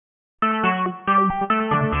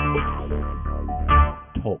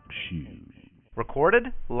Talk Shoes.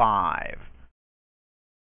 Recorded live.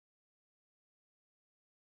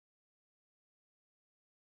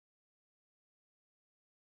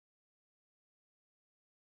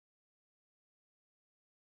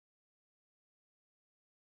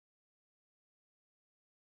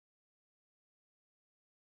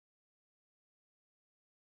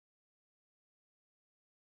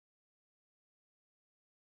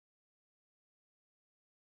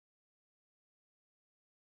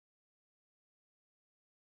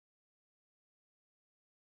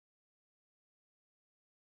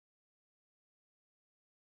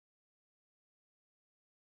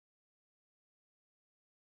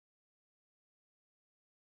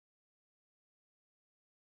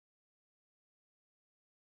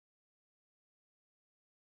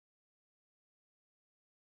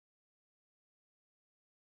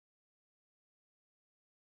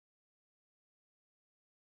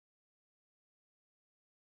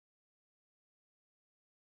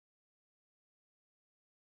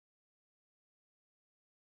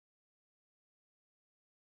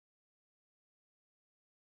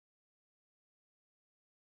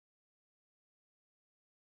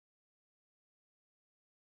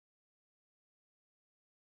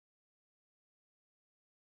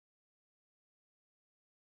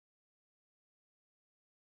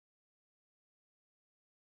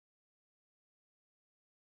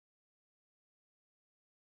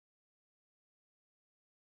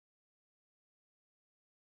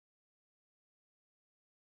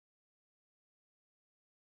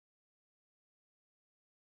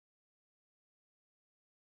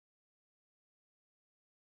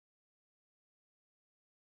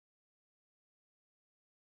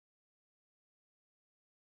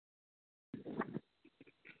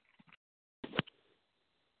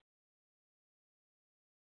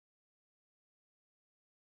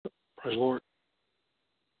 Praise the Lord.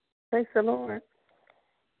 Praise the Lord.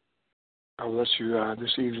 God bless you this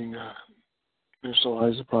evening, Minister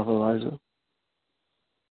Eliza, Prophet Eliza.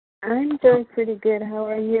 I'm doing pretty good. How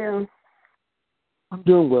are you? I'm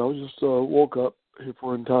doing well. Just woke up here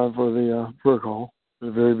in time for the prayer call. It's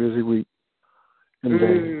a very busy week and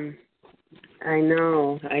day. I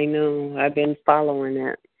know. I've been following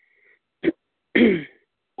it.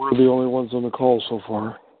 We're the only ones on the call so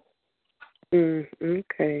far.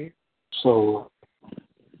 Okay. So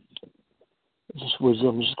I'm just going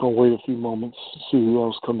to wait a few moments to see who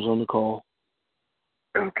else comes on the call.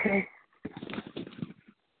 Okay.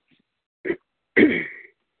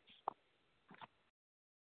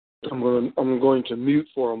 I'm going to mute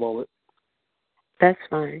for a moment. That's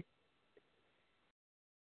fine.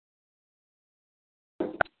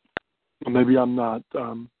 Maybe I'm not.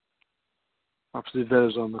 Obviously, Vet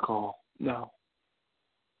is on the call now.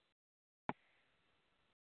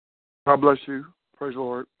 God bless you. Praise the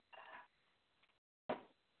Lord.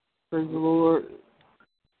 Praise the Lord.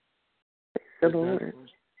 Praise the Lord.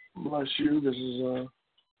 Bless you. This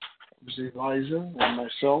is Eliza and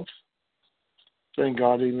myself. Thank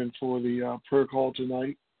God even for the prayer call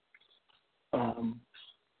tonight.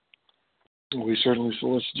 We certainly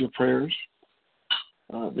solicit your prayers.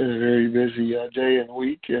 Been a very busy day and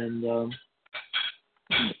week, and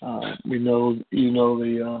we know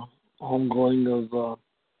the homegoing of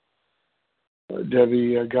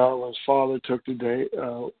Debbie Godwin's father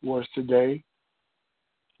was today,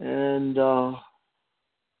 and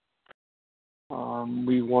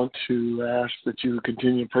we want to ask that you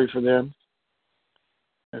continue to pray for them,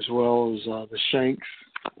 as well as the Shanks.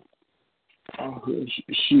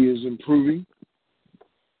 She is improving.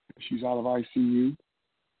 She's out of ICU.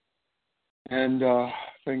 And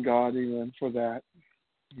thank God even for that.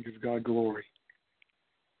 Give God glory.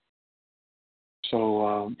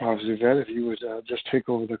 So, Prophet Yvette, if you would just take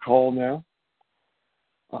over the call now,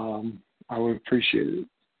 I would appreciate it.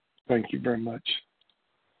 Thank you very much.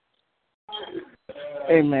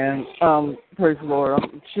 Amen. Praise the Lord.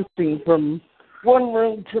 I'm shifting from one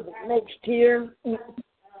room to the next here.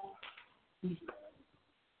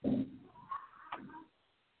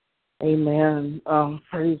 Amen.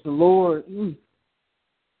 Praise the Lord.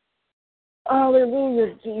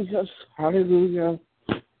 Hallelujah, Jesus. Hallelujah.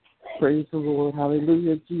 Praise the Lord.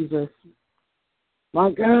 Hallelujah, Jesus. My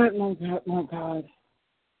God, my God, my God.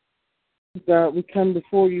 God, we come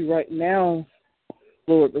before you right now,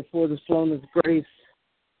 Lord, before the throne of grace.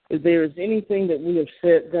 If there is anything that we have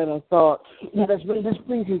said, done, or thought that has been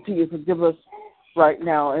displeasing to you, forgive us right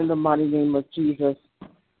now in the mighty name of Jesus.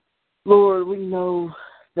 Lord, we know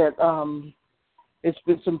that it's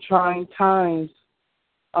been some trying times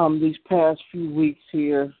these past few weeks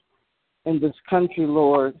here in this country,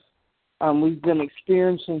 Lord. We've been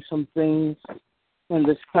experiencing some things in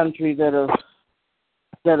this country that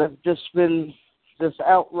have just been just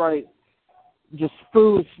outright just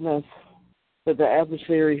foolishness that the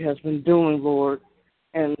adversary has been doing, Lord.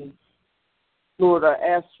 And, Lord, I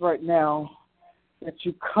ask right now that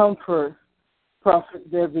you comfort Prophet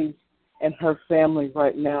Debbie and her family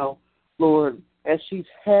right now, Lord, as she's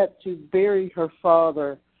had to bury her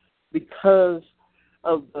father because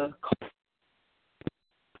of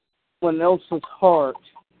someone else's heart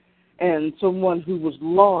and someone who was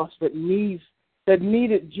lost that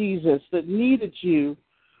needed Jesus, that needed you,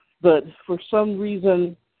 but for some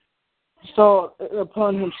reason saw it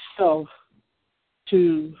upon himself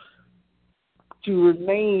to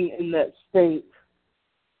remain in that state.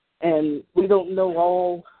 And we don't know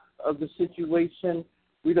all of the situation.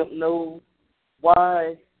 We don't know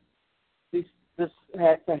why this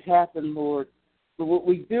had to happen, Lord. But what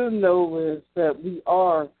we do know is that we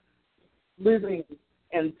are living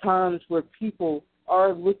in times where people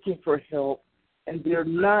are looking for help and they're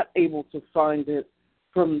not able to find it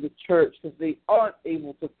from the church because they aren't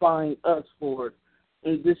able to find us, Lord.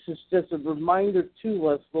 And this is just a reminder to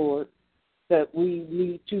us, Lord, that we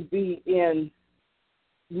need to be in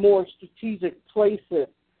more strategic places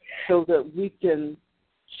so that we can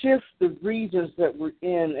shift the regions that we're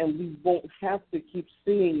in and we won't have to keep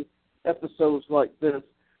seeing episodes like this,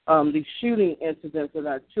 these shooting incidents in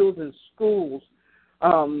our children's schools.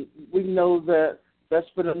 We know that that's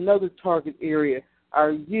been another target area,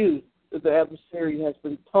 our youth, that the adversary has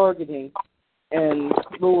been targeting. And,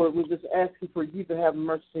 Lord, we're just asking for you to have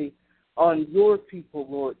mercy on your people,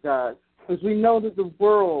 Lord God, because we know that the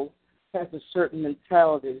world has a certain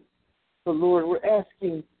mentality. So, Lord, we're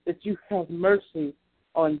asking that you have mercy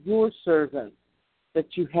on your servants,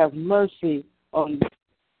 that you have mercy on them.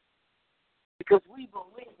 Because we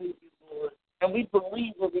believe in you, Lord, and we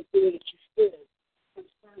believe everything that you said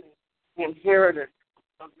concerning the inheritance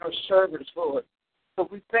of your servants, Lord. So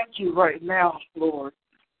we thank you right now, Lord,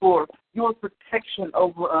 for your protection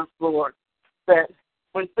over us, Lord, that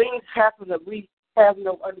when things happen that we have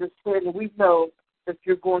no understanding, we know that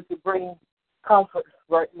you're going to bring comfort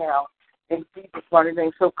right now in Jesus' mighty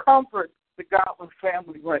name. So comfort the Godwin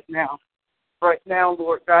family right now,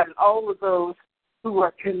 Lord God, and all of those who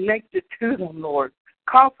are connected to them, Lord.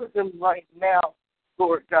 Comfort them right now,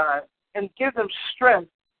 Lord God, and give them strength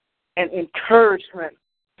and encouragement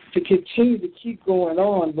to continue to keep going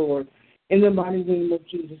on, Lord, in the mighty name of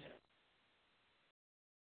Jesus.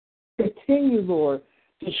 Continue, Lord,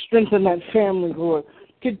 to strengthen that family, Lord.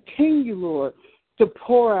 Continue, Lord, to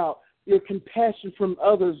pour out your compassion from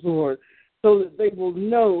others, Lord, so that they will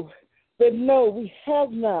know that, no, we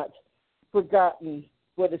have not forgotten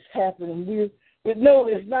what is happening. We know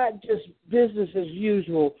it's not just business as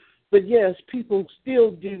usual, but, yes, people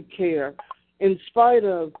still do care in spite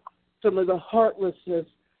of some of the heartlessness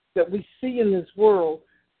that we see in this world,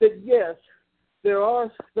 that, yes, there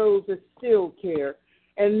are those that still care.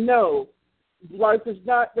 And no, life is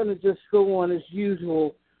not going to just go on as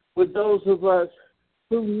usual with those of us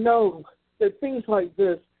who know that things like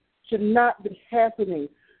this should not be happening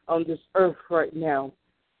on this earth right now.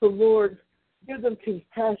 So, Lord, give them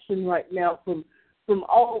compassion right now from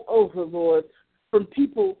all over, Lord, from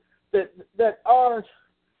people that are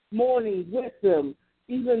mourning with them,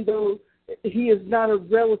 even though he is not a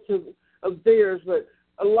relative of theirs, but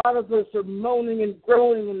a lot of us are moaning and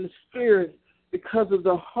groaning in the spirit because of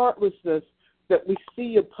the heartlessness that we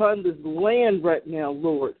see upon this land right now,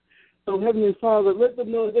 Lord. So, Heavenly Father, let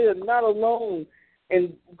them know they are not alone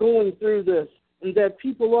in going through this and that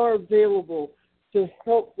people are available to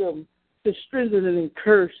help them, to strengthen and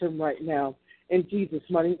encourage them right now in Jesus'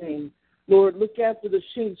 mighty name. Lord, look after the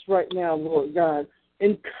Shinks right now, Lord God.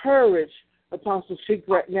 Encourage Apostle Shink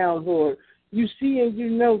right now, Lord. You see and you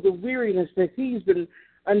know the weariness that he's been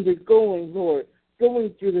undergoing, Lord,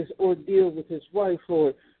 going through this ordeal with his wife,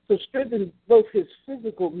 Lord. So strengthen both his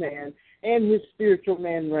physical man and his spiritual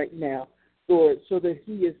man right now, Lord, so that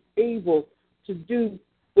he is able to do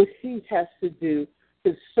what he has to do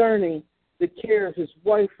concerning the care of his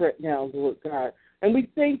wife right now, Lord God. And we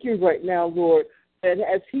thank you right now, Lord, that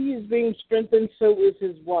as he is being strengthened, so is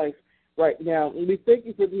his wife right now. And we thank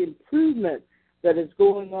you for the improvement that is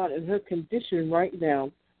going on in her condition right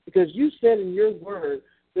now, because you said in your word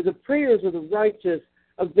that the prayers of the righteous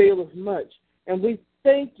availeth much. And we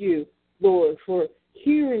thank you, Lord, for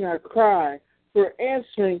hearing our cry, for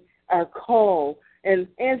answering our call and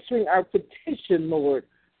answering our petition, Lord,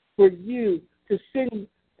 for you to send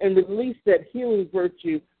and release that healing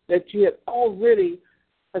virtue that you have already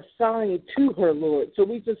assigned to her, Lord. So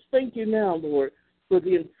we just thank you now, Lord, for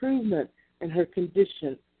the improvement in her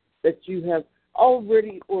condition that you have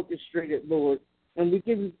already orchestrated, Lord, And we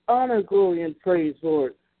give you honor, glory, and praise,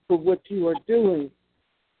 Lord, for what you are doing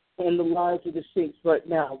in the lives of the saints right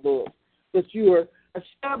now, Lord. That you are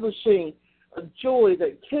establishing a joy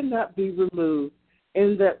that cannot be removed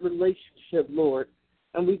in that relationship, Lord.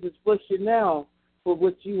 And we just bless you now for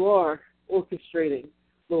what you are orchestrating,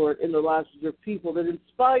 Lord, in the lives of your people, that in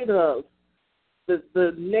spite of the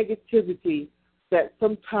negativity that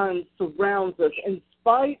sometimes surrounds us, in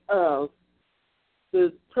spite of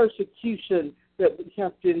the persecution that we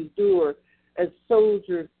have to endure as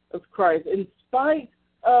soldiers of Christ, in spite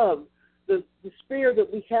of the despair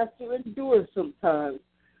that we have to endure sometimes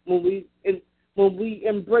when we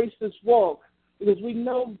embrace this walk, because we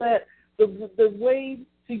know that the way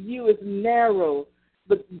to you is narrow,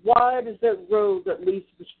 but wide is that road that leads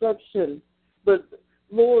to destruction. But,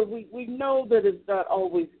 Lord, we know that it's not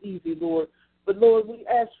always easy, Lord. But, Lord, we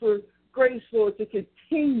ask for grace, Lord, to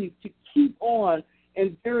continue to keep on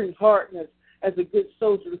enduring hardness as a good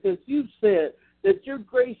soldier, because you said that your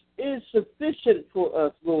grace is sufficient for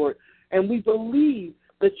us, Lord. And we believe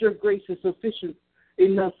that your grace is sufficient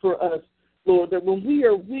enough for us, Lord, that when we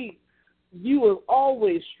are weak, you are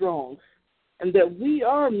always strong, and that we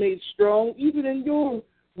are made strong even in your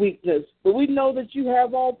weakness. But we know that you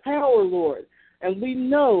have all power, Lord, and we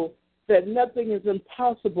know that nothing is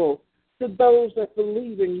impossible to those that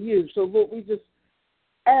believe in you. So, Lord, we just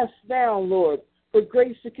ask now, Lord, for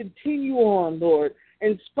grace to continue on, Lord,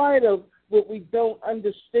 in spite of what we don't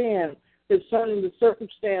understand concerning the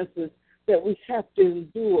circumstances that we have to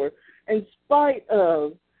endure, in spite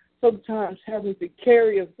of sometimes having to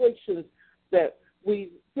carry afflictions that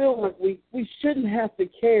we feel like we shouldn't have to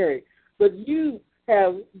carry. But you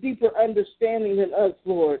have deeper understanding than us,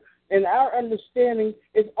 Lord, and our understanding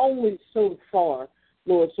is only so far,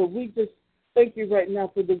 Lord. So we just thank you right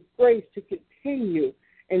now for the grace to continue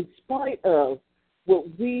in spite of what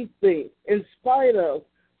we think, in spite of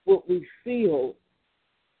what we feel,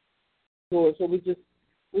 Lord. So we just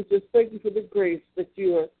thank you for the grace that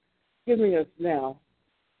you are giving us now,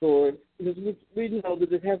 Lord, because we know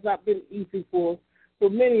that it has not been easy for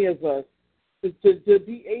many of us to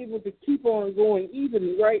be able to keep on going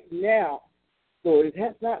even right now, Lord. It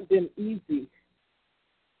has not been easy,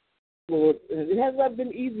 Lord. It has not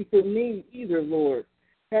been easy for me either, Lord.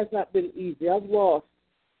 It has not been easy. I've lost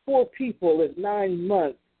 4 people in 9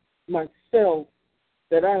 months myself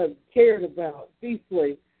that I have cared about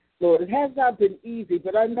deeply, Lord. It has not been easy,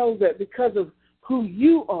 but I know that because of who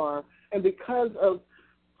you are and because of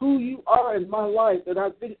who you are in my life, that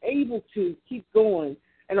I've been able to keep going.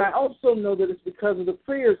 And I also know that it's because of the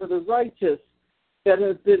prayers of the righteous that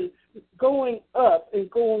have been going up and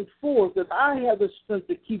going forth, that I have the strength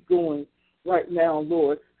to keep going right now,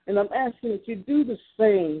 Lord. And I'm asking that you do the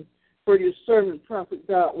same for your servant, Prophet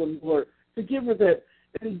Godwin, Lord, to give her that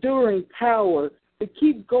enduring power to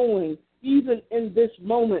keep going even in this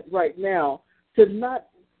moment right now, to not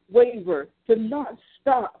waver, to not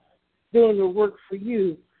stop doing the work for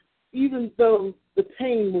you, even though the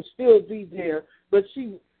pain will still be there. But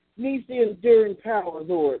she needs the enduring power,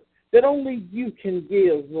 Lord, that only you can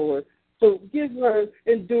give, Lord. So give her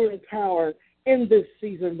enduring power in this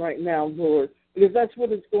season right now, Lord, because that's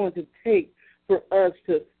what it's going to take for us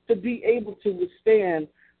to be able to withstand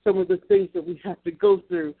some of the things that we have to go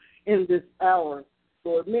through in this hour,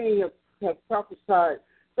 Lord. Many have prophesied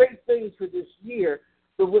great things for this year,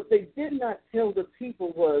 but what they did not tell the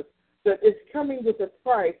people was that it's coming with a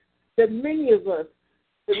price that many of us,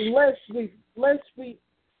 unless we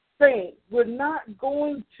faint, we're not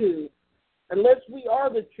going to, unless we are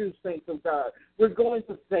the true saints of God, we're going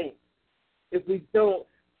to faint if we don't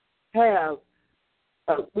have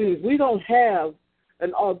we don't have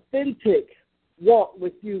an authentic walk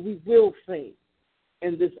with you. We will faint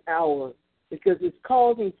in this hour because it's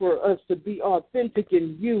calling for us to be authentic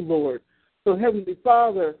in you, Lord. So, Heavenly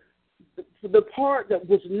Father, the part that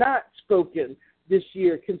was not spoken this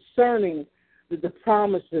year concerning the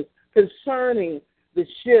promises, concerning the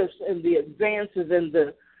shifts and the advances and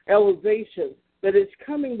the elevations, that it's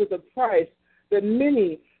coming with a price that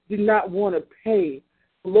many do not want to pay,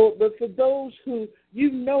 Lord. But for those who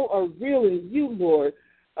you know are real in you, Lord,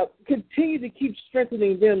 continue to keep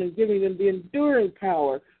strengthening them and giving them the enduring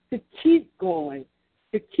power to keep going,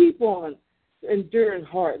 to keep on enduring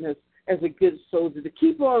hardness as a good soldier, to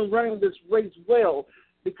keep on running this race well,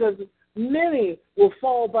 because many will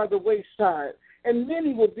fall by the wayside and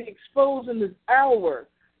many will be exposed in this hour.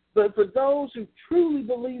 But for those who truly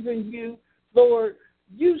believe in you, Lord,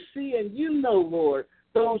 you see and you know, Lord,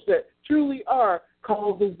 those that truly are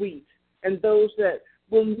called the wheat and those that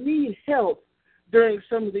will need help during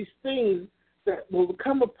some of these things that will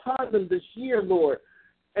come upon them this year, Lord.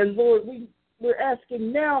 And, Lord, we we're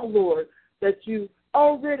asking now, Lord, that you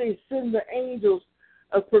already send the angels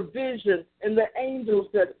of provision and the angels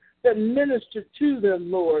that minister to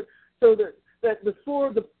them, Lord, so that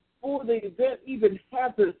before the event even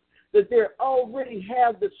happens, that they already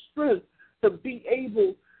have the strength to be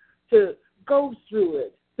able to go through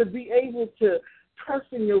it, to be able to trust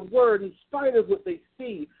in your word in spite of what they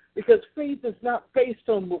see, because faith is not based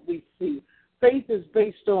on what we see. Faith is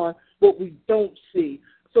based on what we don't see.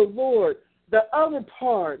 So, Lord, the other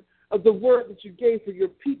part of the word that you gave for your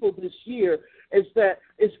people this year is that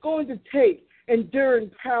it's going to take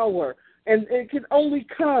enduring power, and it can only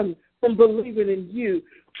come from believing in you,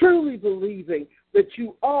 truly believing that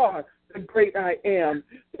you are the great I am,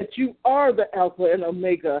 that you are the Alpha and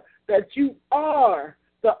Omega, that you are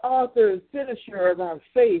the author and finisher of our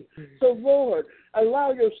faith. So, Lord,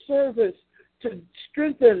 allow your servants to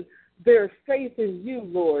strengthen their faith in you,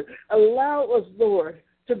 Lord. Allow us, Lord,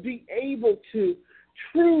 to be able to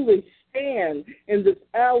truly stand in this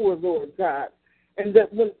hour, Lord God. And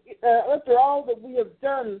that when, after all that we have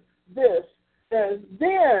done this,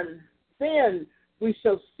 then we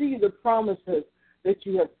shall see the promises that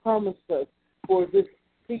you have promised us for this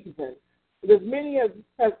season. Because many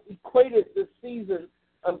have equated this season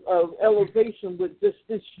of elevation with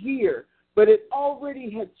this year, but it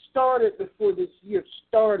already had started before this year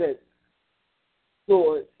started,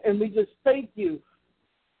 Lord. And we just thank you,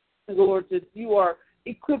 Lord, that you are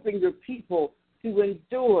equipping your people to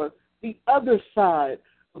endure the other side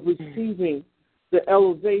of receiving the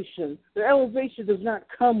elevation. The elevation does not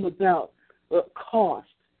come without cost,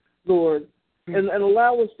 Lord, and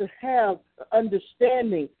allow us to have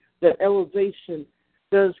understanding that elevation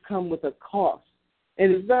does come with a cost.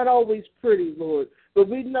 And it's not always pretty, Lord, but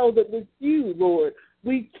we know that with you, Lord,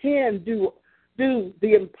 we can do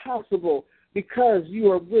the impossible because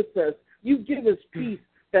you are with us. You give us peace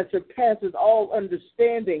that surpasses all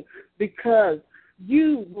understanding because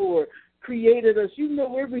you, Lord, created us. You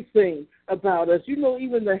know everything about us. You know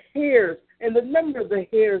even the hairs and the number of the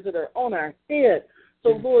hairs that are on our head. So,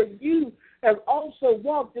 Lord, you have also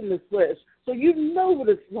walked in the flesh. So you know what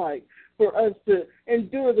it's like for us to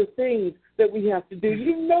endure the things that we have to do.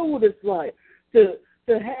 You know what it's like to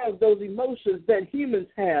have those emotions that humans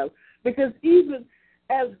have. Because even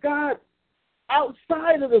as God,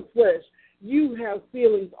 outside of the flesh, you have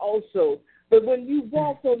feelings also. But when you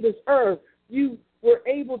walked on this earth, you were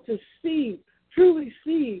able to truly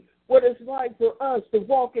see what it's like for us to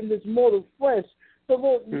walk in this mortal flesh. So,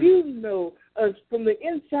 Lord, you know us from the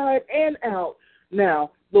inside and out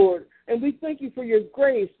now, Lord. And we thank you for your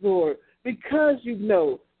grace, Lord, because you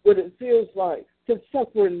know what it feels like to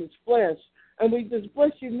suffer in this flesh. And we just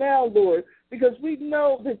bless you now, Lord, because we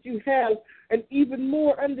know that you have an even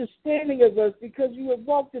more understanding of us because you have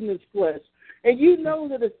walked in this flesh. And you know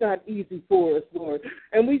that it's not easy for us, Lord.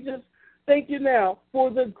 And we just thank you now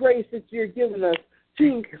for the grace that you're giving us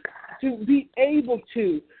to be able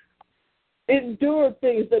to endure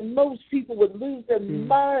things that most people would lose their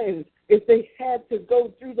minds if they had to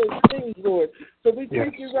go through those things, Lord. So we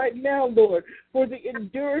thank you right now, Lord, for the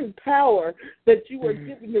enduring power that you are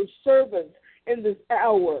giving your servants in this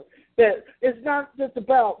hour, that it's not just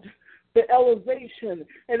about the elevation,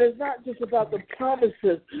 and it's not just about the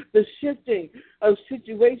promises, the shifting of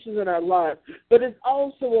situations in our lives, but it's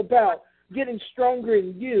also about getting stronger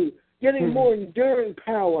in you, getting more enduring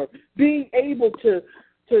power, being able to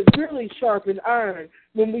really sharpen iron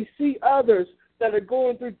when we see others that are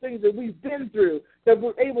going through things that we've been through, that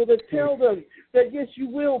we're able to tell them that, yes, you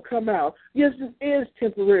will come out. Yes, it is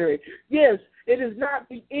temporary. Yes, it is not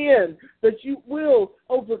the end, but you will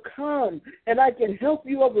overcome, and I can help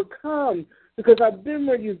you overcome because I've been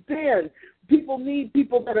where you've been. People need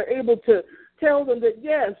people that are able to tell them that,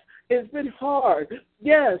 yes, it's been hard.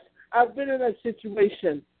 Yes, I've been in that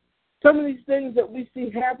situation. Some of these things that we see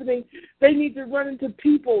happening, they need to run into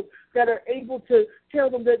people that are able to tell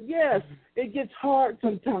them that, yes, it gets hard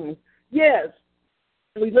sometimes. Yes,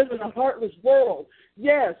 we live in a heartless world.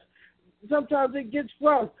 Yes, sometimes it gets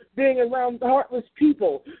rough being around heartless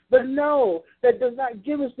people. But no, that does not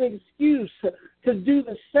give us the excuse to do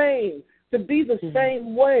the same, to be the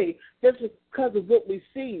same way just because of what we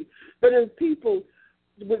see. But if people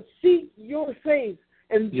would seek your face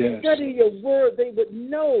and study your word, they would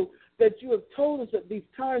know that you have told us that these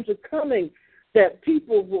times are coming, that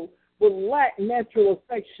people will lack natural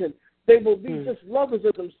affection. They will be just lovers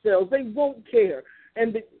of themselves. They won't care.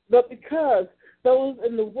 But because those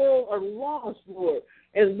in the world are lost, Lord,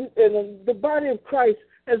 and the body of Christ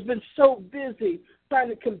has been so busy trying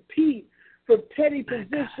to compete for petty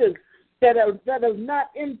positions that have not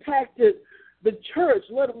impacted the church,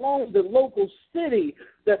 let alone the local city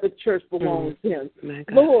that the church belongs in.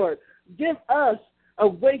 Lord, give us a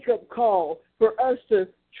wake-up call for us to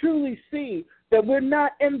truly see that we're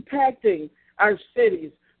not impacting our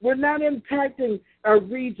cities. We're not impacting our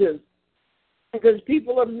regions because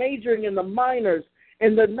people are majoring in the minors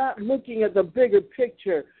and they're not looking at the bigger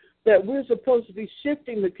picture, that we're supposed to be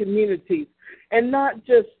shifting the communities and not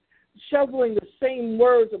just shoveling the same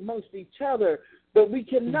words amongst each other, but we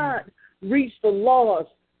cannot reach the lost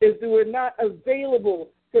if we're not available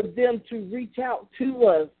for them to reach out to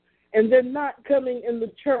us. And they're not coming in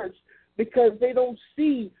the church because they don't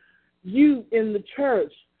see you in the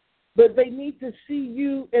church, but they need to see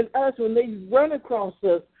you and us when they run across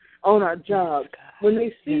us on our jobs, when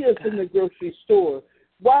they see us in the grocery store.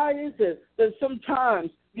 Why is it that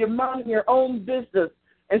sometimes you're minding your own business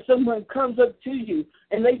and someone comes up to you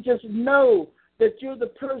and they just know that you're the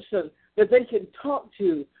person that they can talk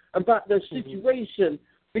to about their situation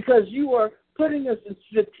because you are putting us in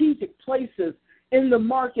strategic places in the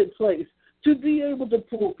marketplace to be able to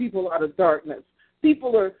pull people out of darkness.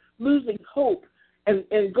 People are losing hope and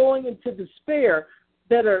going into despair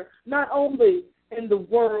that are not only in the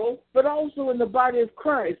world but also in the body of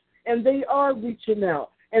Christ, and they are reaching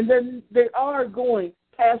out, and then they are going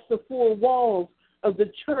past the four walls of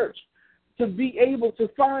the church to be able to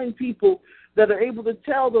find people that are able to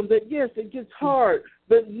tell them that, yes, it gets hard,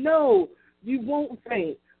 but no, you won't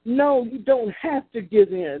faint. No, you don't have to give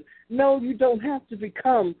in. No, you don't have to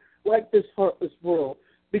become like this heartless world,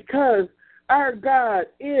 because our God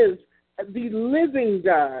is the living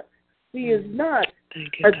God. He is not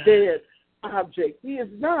a dead object. He is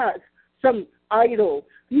not some idol.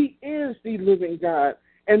 He is the living God.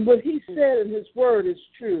 And what he said in his word is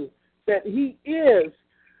true, that he is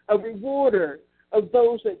a rewarder of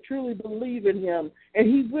those that truly believe in him, and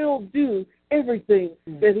he will do everything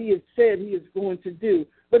that he has said he is going to do.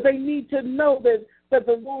 But they need to know that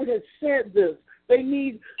the Lord has said this. They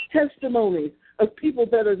need testimonies of people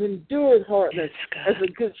that have endured hardness as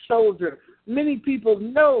a good soldier. Many people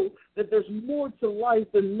know that there's more to life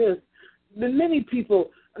than this. Many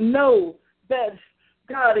people know that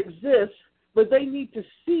God exists, but they need to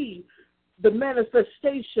see the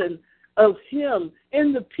manifestation of him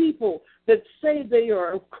in the people that say they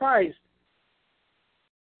are of Christ.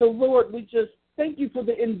 So, Lord, we just thank you for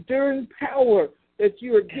the enduring power that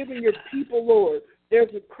you are giving your people, Lord.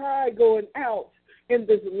 There's a cry going out in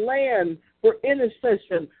this land for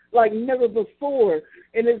intercession like never before.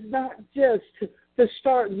 And it's not just to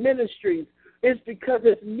start ministries. It's because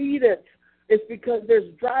it's needed. It's because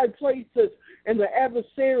there's dry places, and the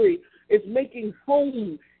adversary is making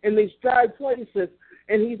home in these dry places,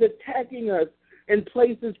 and he's attacking us in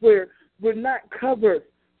places where we're not covered.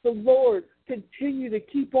 So, Lord, continue to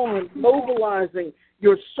keep on mobilizing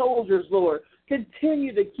your soldiers, Lord.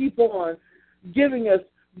 Continue to keep on giving us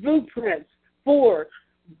blueprints for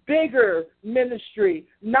bigger ministry,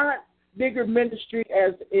 not bigger ministry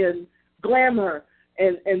as in glamour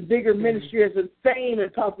and bigger ministry as in fame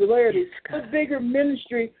and popularity, but bigger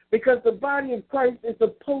ministry because the body of Christ is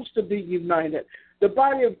supposed to be united. The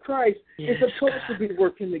body of Christ is supposed to be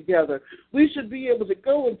working together. We should be able to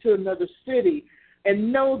go into another city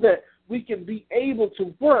and know that we can be able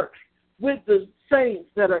to work with the saints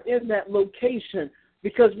that are in that location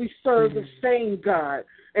because we serve the same God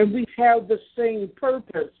and we have the same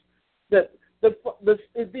purpose. That the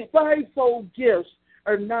fivefold gifts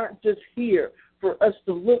are not just here for us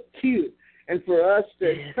to look cute and for us to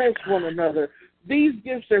impress one another. These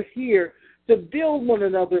gifts are here to build one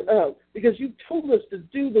another up because you told us to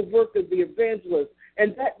do the work of the evangelist,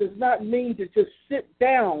 and that does not mean to just sit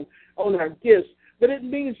down on our gifts, but it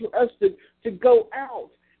means for us to go out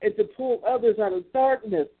and to pull others out of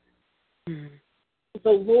darkness. So,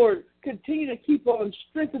 Lord, continue to keep on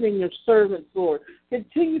strengthening your servants, Lord.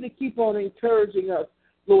 Continue to keep on encouraging us,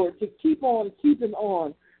 Lord, to keep on keeping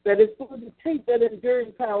on. That it's going to take that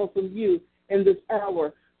enduring power from you in this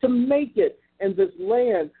hour to make it in this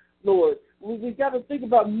land, Lord. We've got to think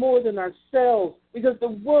about more than ourselves because the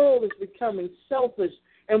world is becoming selfish,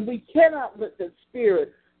 and we cannot let that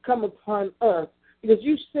spirit come upon us because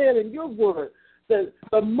you said in your word that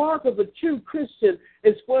the mark of a true Christian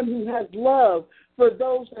is one who has love for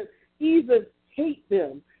those that even hate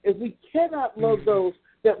them. If we cannot love those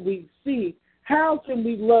that we see, how can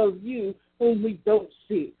we love you whom we don't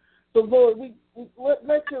see? So, Lord,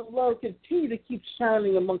 let your love continue to keep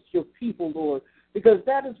shining amongst your people, Lord, because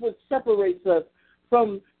that is what separates us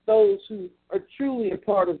from those who are truly a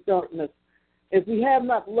part of darkness. If we have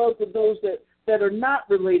not love for those that are not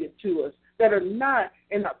related to us, that are not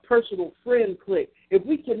in our personal friend clique, if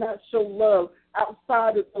we cannot show love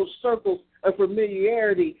outside of those circles of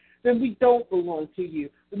familiarity, then we don't belong to you.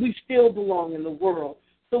 We still belong in the world.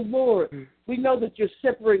 So, Lord, we know that you're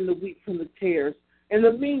separating the wheat from the tares. In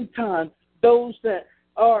the meantime, those that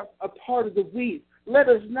are a part of the wheat, let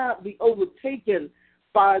us not be overtaken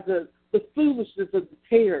by the foolishness of the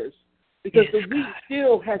tares, because the wheat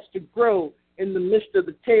still has to grow in the midst of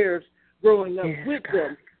the tares growing up with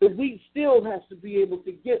them. The wheat still has to be able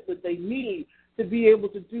to get what they need to be able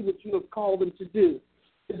to do what you have called them to do.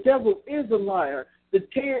 The devil is a liar. The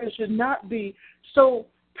tares should not be so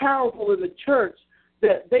powerful in the church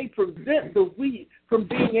that they prevent the wheat from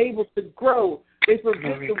being able to grow. They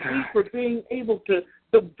prevent the wheat from being able to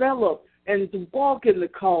develop and to walk in the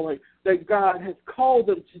calling that God has called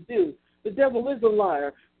them to do. The devil is a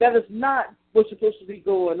liar. That is not what's supposed to be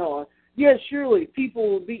going on. Yes, surely people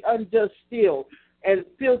will be unjust still and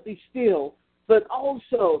filthy still, but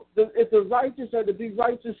also if the righteous are to be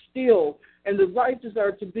righteous still and the righteous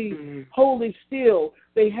are to be holy still,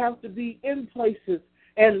 they have to be in places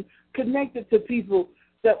and connected to people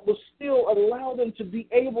that will still allow them to be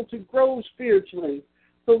able to grow spiritually.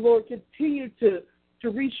 So, Lord, continue to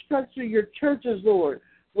restructure your churches, Lord,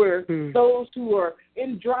 where those who are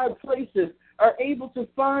in dry places are able to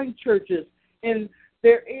find churches in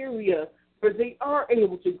their area where they are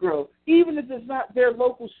able to grow. Even if it's not their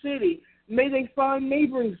local city, may they find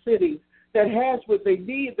neighboring cities that has what they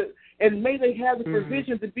need, and may they have the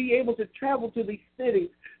provision to be able to travel to these cities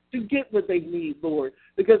to get what they need, Lord,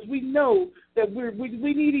 because we know that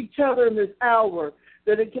we need each other in this hour,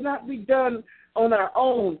 that it cannot be done on our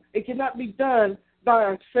own. It cannot be done by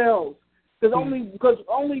ourselves, because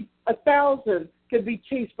only 1,000 can be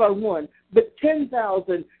chased by one, but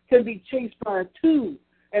 10,000 can be chased by two,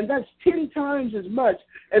 and that's 10 times as much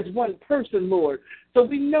as one person, Lord. So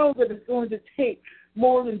we know that it's going to take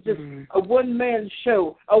more than just a one-man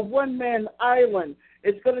show, a one-man island.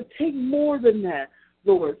 It's going to take more than that,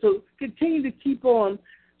 Lord. So continue to keep on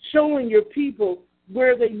showing your people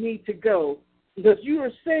where they need to go, because you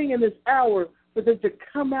are saying in this hour for them to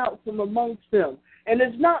come out from amongst them. And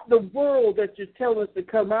it's not the world that you're telling us to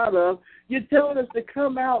come out of. You're telling us to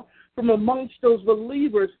come out from amongst those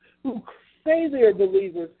believers who say they're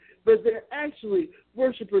believers, but they're actually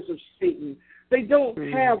worshipers of Satan. They don't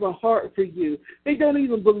have a heart for you. They don't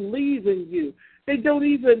even believe in you. They don't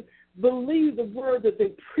even believe the word that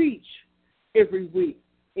they preach every week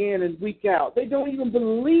in and week out. They don't even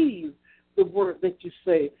believe the word that you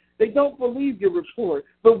say. They don't believe your report.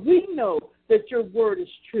 But we know that your word is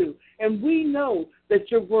true, and we know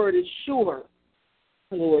that your word is sure,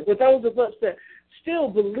 Lord. For those of us that still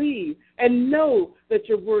believe and know that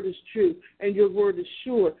your word is true and your word is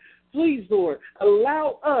sure, please, Lord,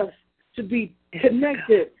 allow us to be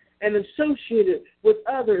connected and associated with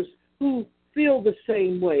others who feel the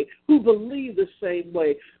same way, who believe the same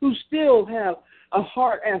way, who still have a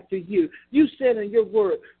heart after you. You said in your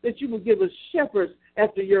word that you will give us shepherds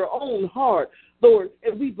after your own heart, Lord,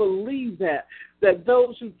 and we believe that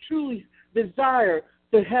those who truly desire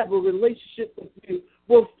to have a relationship with you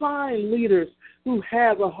will find leaders who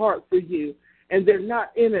have a heart for you, and they're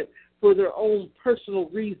not in it for their own personal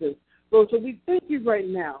reasons. Lord, so we thank you right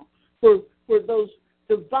now for those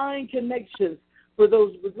divine connections, for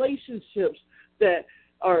those relationships that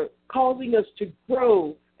are causing us to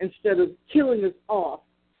grow instead of killing us off.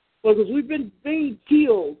 Because we've been being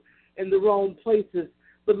killed in the wrong places.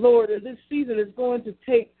 But, Lord, in this season it's going to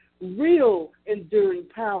take real enduring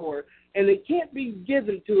power, and it can't be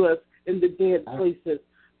given to us in the dead places.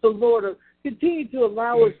 So, Lord, continue to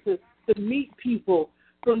allow us to meet people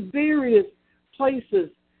from various places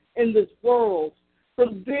in this world,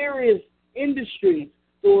 from various industries,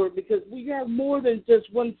 Lord, because we have more than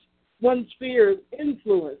just one sphere of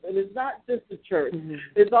influence, and it's not just the church.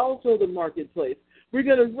 It's also the marketplace. We're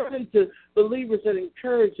going to run into believers that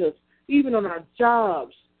encourage us, even on our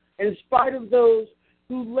jobs, in spite of those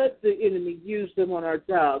who let the enemy use them on our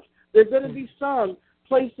jobs. There's going to be some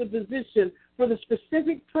placed in position for the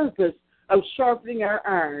specific purpose of sharpening our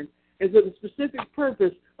iron and for the specific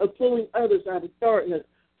purpose of pulling others out of darkness.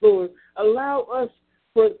 Lord, allow us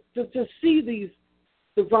to see these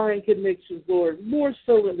divine connections, Lord, more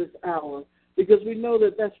so in this hour, because we know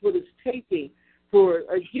that that's what it's taking for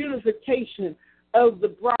a unification of the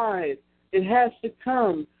bride. It has to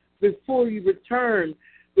come before you return.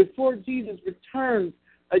 Before Jesus returns,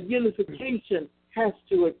 a unification has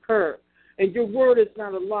to occur. And your word is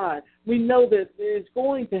not a lie. We know that it's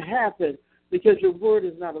going to happen because your word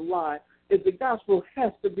is not a lie. If the gospel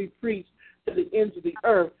has to be preached to the ends of the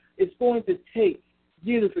earth, it's going to take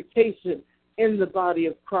unification in the body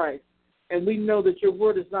of Christ. And we know that your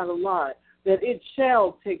word is not a lie, that it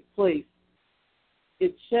shall take place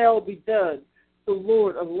it shall be done. So,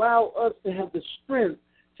 Lord, allow us to have the strength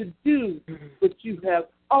to do what you have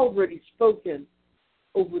already spoken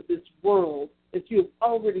over this world, that you have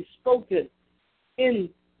already spoken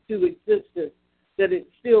into existence, that it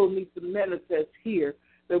still needs to manifest here.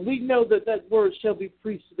 That we know that that word shall be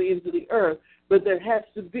preached to the ends of the earth, but there has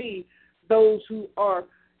to be those who are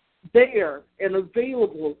there and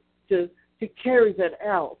available to carry that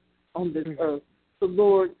out on this earth. So,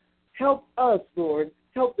 Lord, help us, Lord.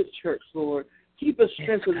 Help the church, Lord. Keep us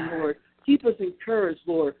strengthened, Lord. Keep us encouraged,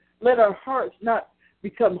 Lord. Let our hearts not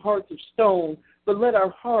become hearts of stone, but let our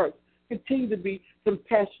hearts continue to be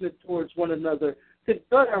compassionate towards one another.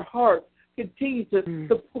 Let our hearts continue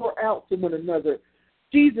to pour out to one another.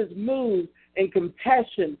 Jesus moved in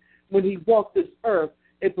compassion when he walked this earth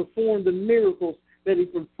and performed the miracles that he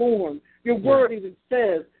performed. Your word even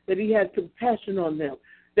says that he had compassion on them,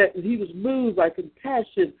 that he was moved by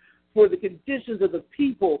compassion for the conditions of the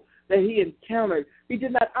people that he encountered. He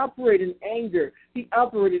did not operate in anger. He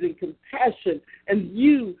operated in compassion. And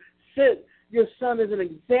you set your son as an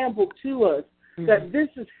example to us that this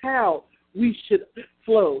is how we should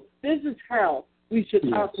flow. This is how we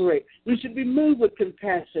should operate. We should be moved with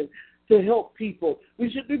compassion to help people. We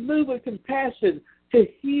should be moved with compassion to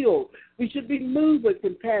heal. We should be moved with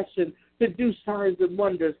compassion to do signs and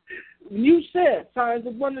wonders. You said signs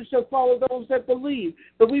and wonders shall follow those that believe,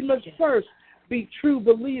 but we must first be true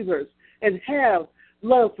believers and have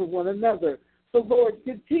love for one another. So, Lord,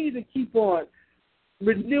 continue to keep on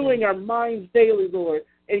renewing our minds daily, Lord,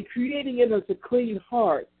 and creating in us a clean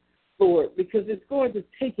heart, Lord, because it's going to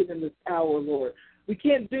take it in this hour, Lord. We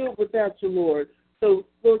can't do it without you, Lord. So,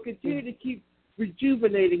 Lord, continue to keep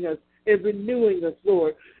rejuvenating us and renewing us,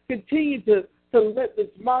 Lord. Continue to let this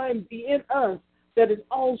mind be in us that is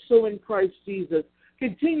also in Christ Jesus.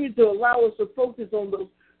 Continue to allow us to focus on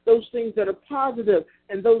those things that are positive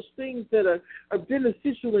and those things that are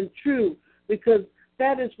beneficial and true, because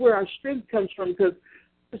that is where our strength comes from, because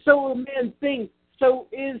so a man thinks, so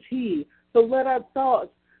is he. So let our thoughts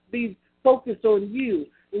be focused on you.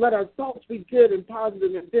 Let our thoughts be good and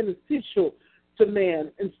positive and beneficial to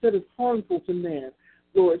man instead of harmful to man,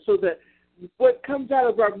 Lord, so that what comes out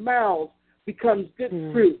of our mouths becomes good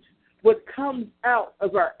fruit. What comes out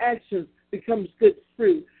of our actions becomes good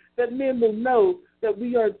fruit. That men will know that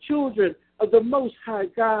we are children of the Most High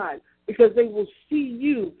God, because they will see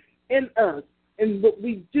you in us and what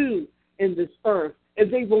we do in this earth.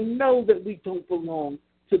 And they will know that we don't belong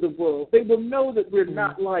to the world. They will know that we're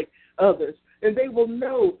not like others. And they will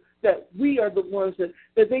know that we are the ones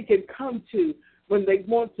that they can come to when they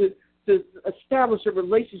want to establish a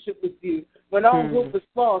relationship with you. When all hope is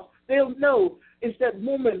lost, they'll know it's that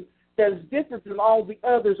woman that's different from all the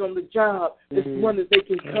others on the job. It's one that they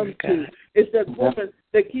can come to. It's that woman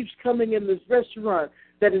that keeps coming in this restaurant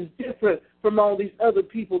that is different from all these other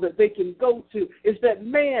people that they can go to. It's that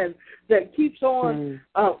man that keeps on,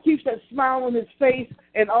 keeps that smile on his face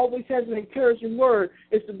and always has an encouraging word.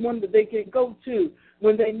 It's the one that they can go to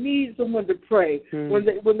when they need someone to pray,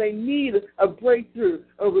 when they need a breakthrough,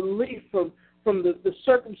 a relief from the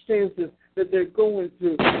circumstances that they're going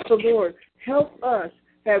through. So, Lord, help us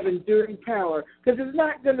have enduring power, because it's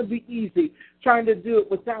not going to be easy trying to do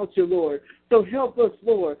it without you, Lord. So help us,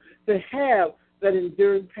 Lord, to have that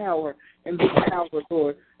enduring power and this power,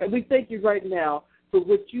 Lord. And we thank you right now for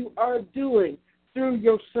what you are doing through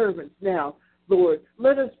your servants now, Lord.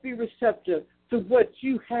 Let us be receptive to what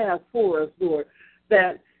you have for us, Lord,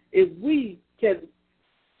 that if we can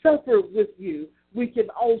suffer with you, we can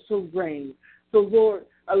also reign. So, Lord,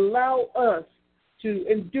 allow us to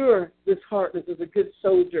endure this hardness as a good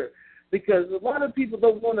soldier, because a lot of people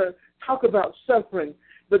don't want to talk about suffering,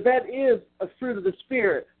 but that is a fruit of the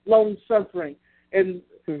Spirit, long suffering. And,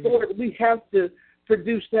 Lord, we have to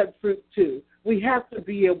produce that fruit too. We have to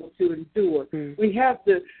be able to endure. We have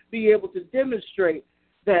to be able to demonstrate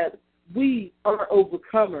that we are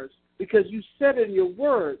overcomers, because you said in your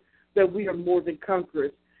word that we are more than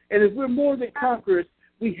conquerors. And if we're more than conquerors,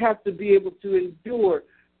 we have to be able to endure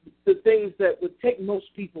the things that would take most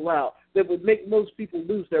people out, that would make most people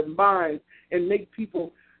lose their minds and make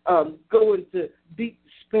people go into deep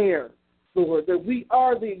despair, Lord, that we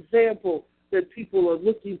are the example that people are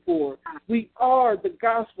looking for. We are the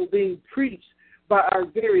gospel being preached by our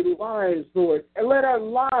very lives, Lord. And let our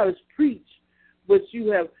lives preach what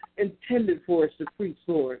you have intended for us to preach,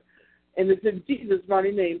 Lord. And it's in Jesus'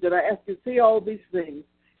 mighty name that I ask you to say all these things.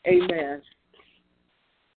 Amen.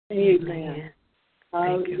 Amen.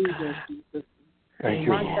 Hallelujah, Jesus. Thank you,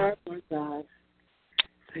 My Lord. God, my God.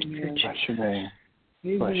 Amen. Bless your name.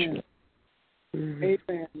 Bless you.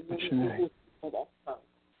 Amen. Bless your name.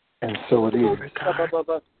 And so it is.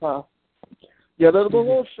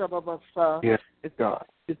 Yes, God.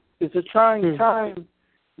 It's a trying time.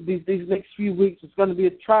 These next few weeks, it's going to be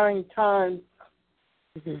a trying time.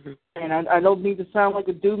 And I don't need to sound like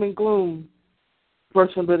a doom and gloom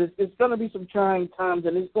person, but it's going to be some trying times,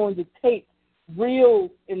 and it's going to take real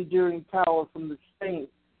enduring power from the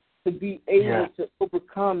saints to be able to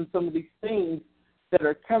overcome some of these things that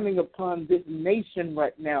are coming upon this nation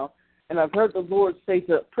right now. And I've heard the Lord say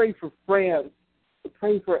to pray for France, to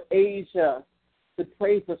pray for Asia, to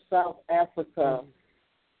pray for South Africa,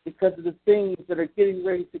 because of the things that are getting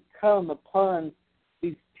ready to come upon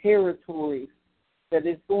these territories, that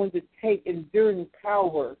it's going to take enduring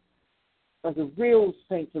power of the real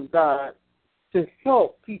saints of God to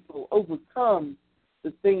help people overcome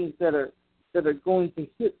the things that are going to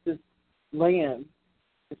hit this land.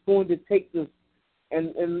 It's going to take this,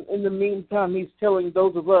 and in the meantime, he's telling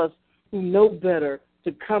those of us who know better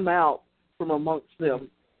to come out from amongst them.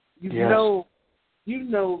 You know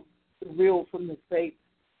the real from the fake.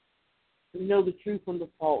 You know the truth from the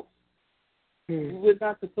false. We're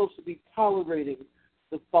not supposed to be tolerating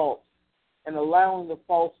the false and allowing the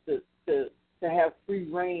false to have free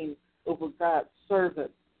reign over God's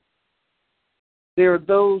servants. There are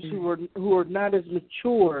those who are not as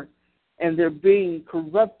mature, and they're being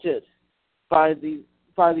corrupted by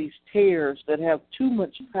these tares that have too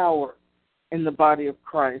much power in the body of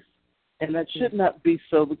Christ. And that should not be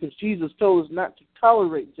so, because Jesus told us not to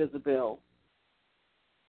tolerate Jezebel.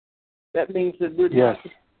 That means that we're not to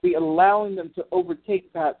be allowing them to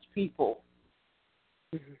overtake God's people.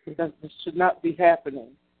 That should not be happening.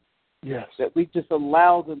 Yes. That we just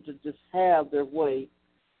allow them to just have their way.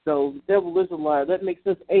 So the devil is a liar. That makes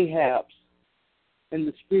us Ahabs in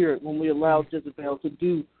the spirit when we allow Jezebel to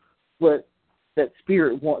do what that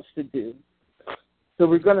spirit wants to do. So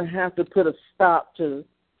we're going to have to put a stop to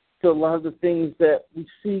a lot of the things that we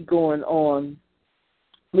see going on.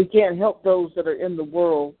 We can't help those that are in the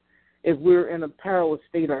world if we're in a powerless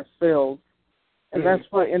state ourselves. And that's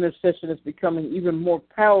why intercession is becoming even more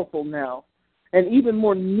powerful now and even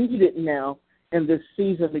more needed now in this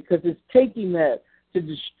season, because it's taking that to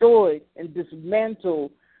destroy and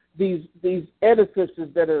dismantle these edifices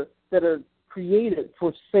that are created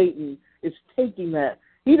for Satan. It's taking that.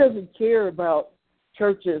 He doesn't care about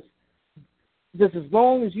churches. Just as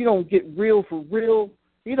long as you don't get real for real,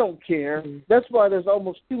 he don't care. That's why there's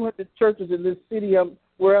almost 200 churches in this city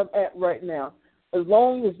where I'm at right now. As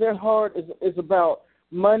long as their heart is about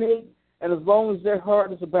money, and as long as their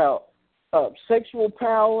heart is about sexual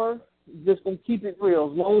power, just going to keep it real.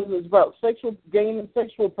 As long as it's about gaining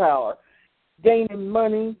sexual power, gaining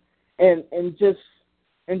money, and just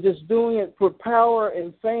doing it for power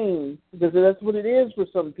and fame, because that's what it is for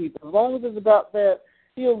some people. As long as it's about that,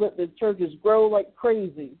 he'll let the churches grow like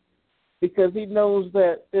crazy, because he knows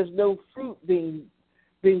that there's no fruit being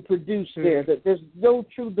produced there, that there's no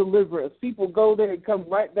true deliverance. People go there and come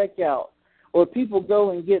right back out, or people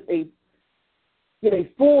go and get a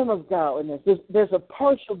form of godliness. There's a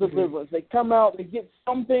partial deliverance. They come out, they get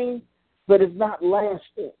something, but it's not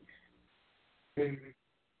lasting.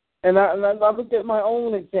 And I looked at my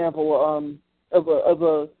own example of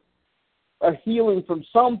a healing from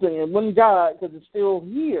something, and when God, because it's still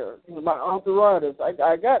here, my arthritis,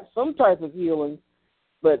 I got some type of healing,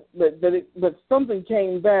 but something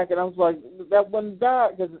came back, and I was like, that wasn't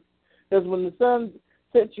God, because when the Son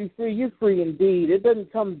sets you free, you're free indeed. It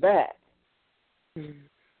doesn't come back.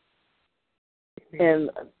 And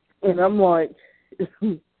I'm like,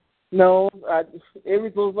 no,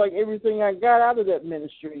 it was like everything I got out of that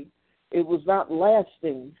ministry, it was not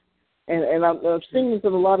lasting. And I'm seeing this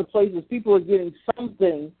in a lot of places. People are getting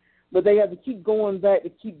something, but they have to keep going back to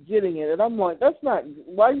keep getting it. And I'm like, that's not,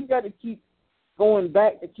 why you got to keep going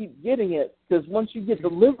back to keep getting it? Because once you get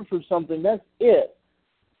delivered from something, that's it.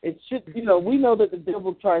 It should, we know that the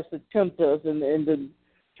devil tries to tempt us and to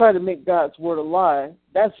try to make God's word a lie.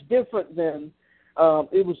 That's different than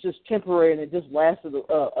it was just temporary and it just lasted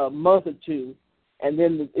a month or two, and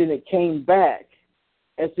then it came back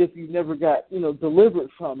as if you never got, delivered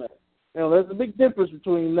from it. There's a big difference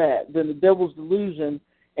between that than the devil's delusion,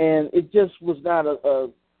 and it just was not a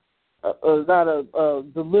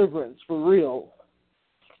deliverance for real.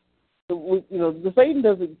 The Satan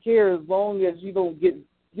doesn't care as long as you don't get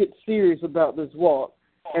serious about this walk,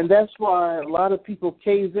 and that's why a lot of people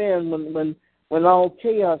cave in when all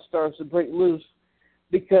chaos starts to break loose,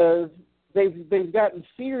 because they've gotten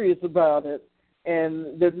serious about it,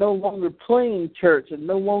 and they're no longer playing church and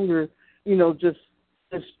no longer just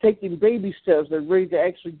taking baby steps. They're ready to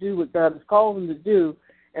actually do what God has called them to do.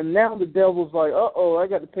 And now the devil's like, I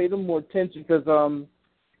got to pay them more attention because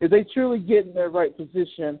if they truly get in their right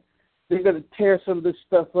position, they're going to tear some of this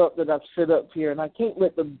stuff up that I've set up here, and I can't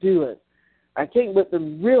let them do it. I can't let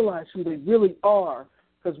them realize who they really are,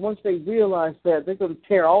 because once they realize that, they're going to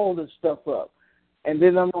tear all this stuff up, and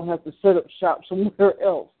then I'm going to have to set up shop somewhere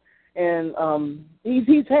else. And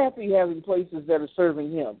he's happy having places that are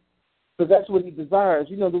serving him, because that's what he desires.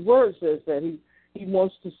 You know, the Word says that he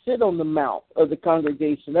wants to sit on the mount of the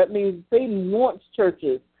congregation. That means Satan wants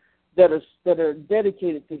churches that are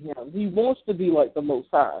dedicated to him. He wants to be like the Most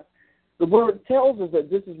High. The Word tells us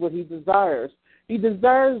that this is what he desires. He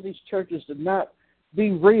desires these churches to not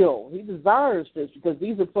be real. He desires this because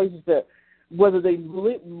these are places that, whether they know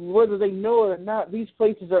it or not, these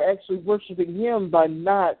places are actually worshiping him by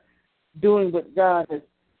not doing what God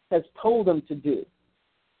has told them to do.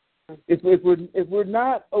 If we're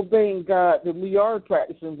not obeying God, then we are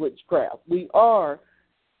practicing witchcraft. We are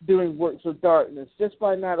doing works of darkness just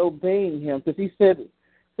by not obeying him, because he said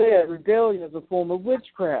rebellion is a form of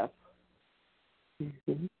witchcraft.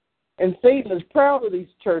 Mm-hmm. And Satan is proud of these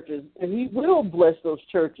churches, and he will bless those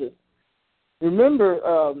churches.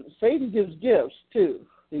 Remember, Satan gives gifts, too.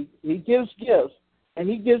 He gives gifts, and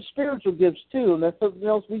he gives spiritual gifts, too, and that's something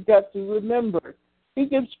else we've got to remember. He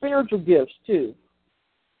gives spiritual gifts, too,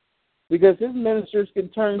 because his ministers can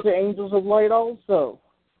turn to angels of light also.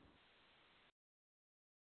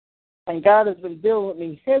 And God has been dealing with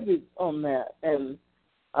me heavy on that. And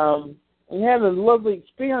we had a lovely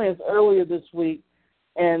experience earlier this week,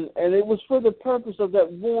 and it was for the purpose of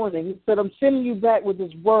that warning. He said, I'm sending you back with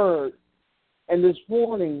this word and this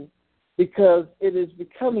warning because it is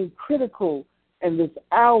becoming critical in this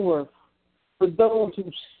hour for those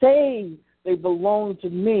who say they belong to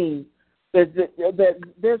me, that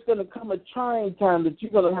there's going to come a trying time that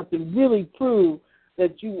you're going to have to really prove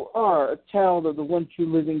that you are a child of the one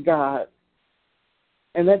true living God.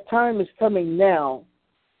 And that time is coming now,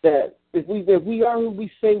 that if we are who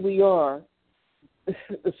we say we are,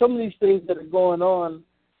 some of these things that are going on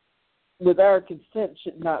with our consent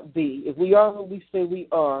should not be. If we are who we say we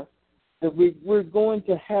are, that we're going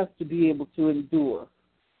to have to be able to endure.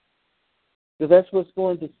 Because that's what's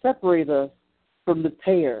going to separate us from the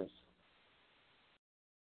tares.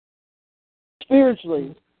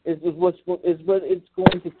 Spiritually is what it's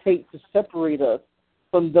going to take to separate us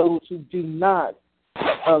from those who do not.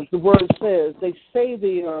 The word says they say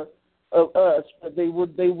they are of us, but they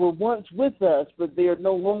were once with us, but they are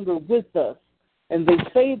no longer with us. And they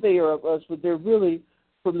say they are of us, but they're really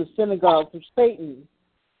from the synagogues of Satan.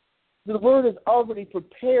 The word has already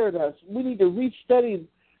prepared us. We need to restudy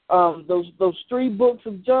those 3 books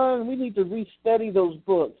of John. We need to restudy those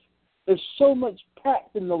books. There's so much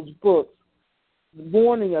packed in those books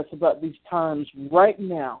warning us about these times right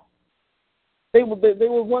now. They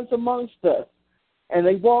were once amongst us, and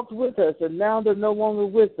they walked with us, and now they're no longer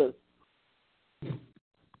with us.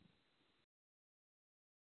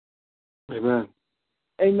 Amen.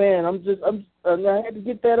 Amen. I had to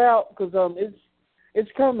get that out because it's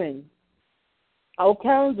coming. All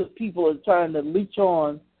kinds of people are trying to leech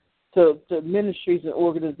on to ministries and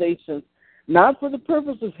organizations, not for the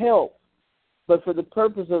purpose of help, but for the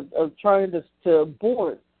purpose of trying to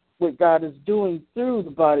abort what God is doing through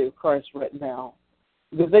the body of Christ right now.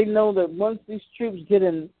 Because they know that once these troops get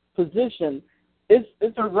in position,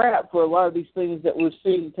 it's a wrap for a lot of these things that we're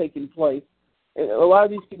seeing taking place. A lot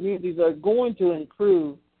of these communities are going to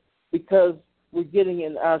improve because we're getting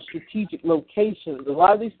in our strategic locations. A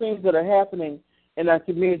lot of these things that are happening in our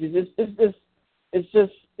communities, it's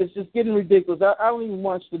just getting ridiculous. I don't even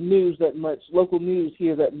watch the news that much, local news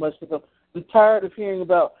here that much, because I'm tired of hearing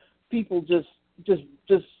about people just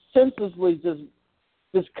senselessly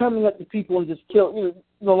just coming up to people and just killing. You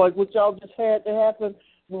know, like what y'all just had to happen.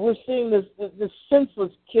 We're seeing this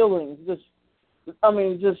senseless killing. Just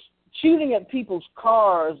shooting at people's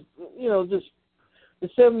cars. You know, just the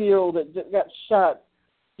 7-year-old that got shot.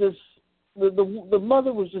 Just the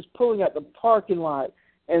mother was just pulling at the parking lot,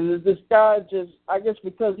 and this guy just, I guess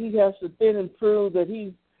because he has to then and prove that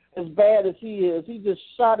he's as bad as he is, he just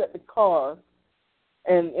shot at the car,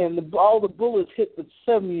 and all the bullets hit the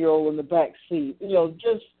 7-year-old in the back seat. You know,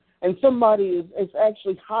 and somebody is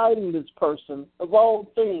actually hiding this person. Of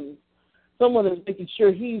all things, someone is making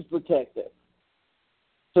sure he's protected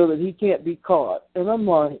so that he can't be caught. And I'm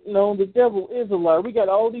like, no, the devil is a liar. We got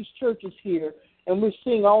all these churches here, and we're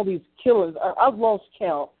seeing all these killings. I've lost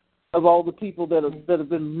count of all the people that have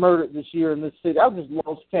been murdered this year in this city. I've just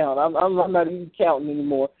lost count. I'm not even counting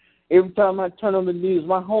anymore. Every time I turn on the news,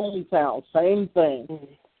 my hometown, same thing.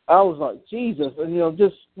 I was like, Jesus. And,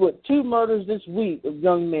 just 2 murders this week of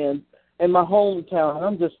young men in my hometown. And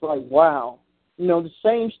I'm just like, wow. The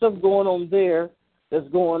same stuff going on there that's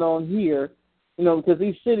going on here, because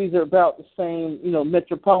these cities are about the same,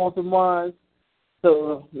 metropolitan-wise.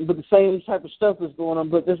 So, but the same type of stuff is going on.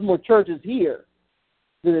 But there's more churches here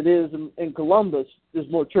than it is in Columbus. There's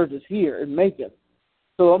more churches here in Macon.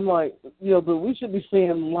 So I'm like, but we should be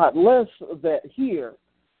seeing a lot less of that here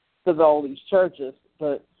because of all these churches.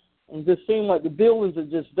 But it just seems like the buildings are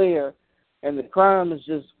just there, and the crime is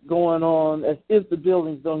just going on as if the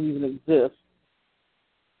buildings don't even exist.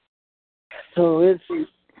 So it's,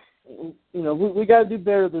 we got to do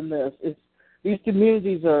better than this. These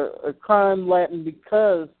communities are crime-laden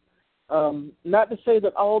because, not to say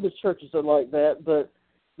that all the churches are like that, but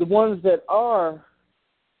the ones that are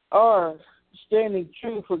standing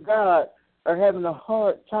true for God are having a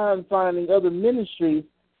hard time finding other ministries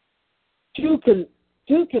to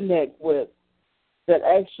connect with that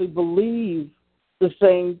actually believe the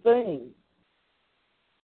same thing.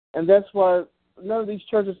 And that's why none of these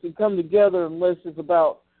churches can come together unless it's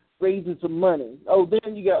about raising some money. Oh,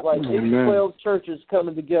 then you got like 12 churches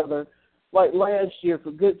coming together. Like last year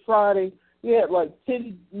for Good Friday, we had like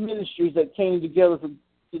 10 ministries that came together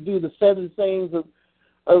to do the 7 sayings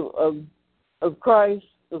of Christ,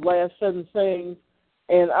 the last 7 sayings.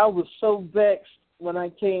 And I was so vexed when I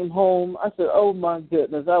came home. I said, oh my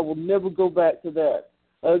goodness, I will never go back to that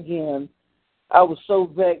again. I was so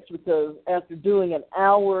vexed because after doing an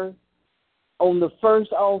hour on the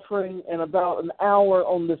first offering and about an hour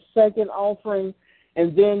on the second offering,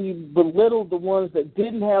 and then you belittled the ones that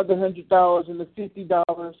didn't have the $100 and the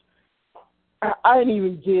 $50. I didn't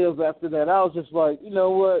even give after that. I was just like, you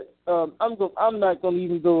know what? I'm not going to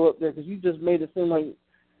even go up there because you just made it seem like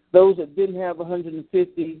those that didn't have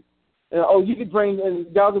 150. You could bring, and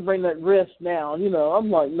y'all can bring that rest now.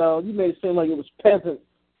 I'm like, no, you made it seem like it was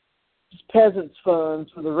peasants'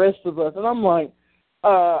 funds for the rest of us, and I'm like,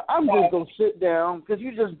 I'm just going to sit down because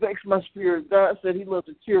you just vexed my spirit. God said he loves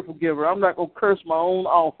a cheerful giver. I'm not going to curse my own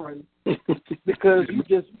offering because you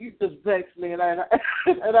just vexed me. And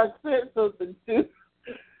I said something to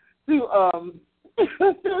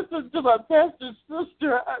my pastor's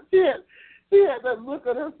sister. She had that look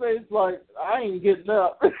on her face like, I ain't getting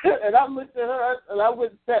up. And I looked at her and I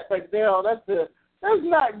went and sat back down. I said, that's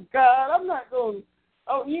not God. I'm not going,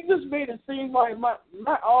 you just made it seem like my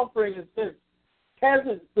offering is just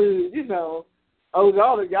peasant food, y'all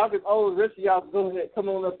can, the rest of y'all go ahead, come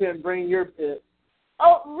on up here and bring your bit.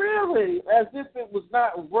 Oh, really? As if it was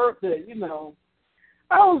not worth it,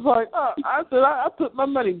 I was like, I said, I put my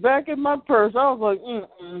money back in my purse. I was like,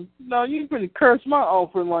 no, you couldn't curse my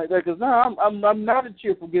offering like that because now I'm not a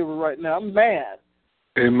cheerful giver right now. I'm mad.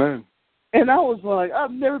 Amen. And I was like,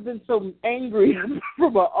 I've never been so angry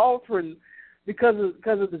from an offering because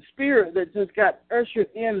of the spirit that just got ushered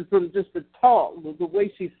in from just the talk, the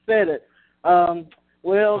way she said it.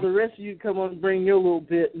 Well, the rest of you come on and bring your little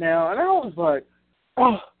bit now. And I was like,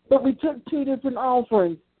 but we took 2 different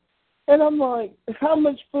offerings. And I'm like, how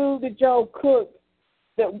much food did y'all cook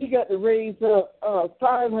that we got to raise up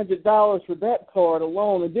 $500 for that part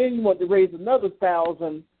alone? And then you want to raise another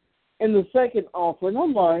 $1,000 in the second offering.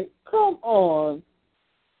 I'm like, come on.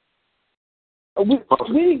 We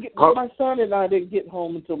didn't get, my son and I didn't get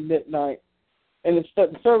home until midnight, and the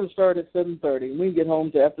service started at 7:30. We didn't get home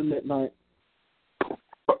until after midnight.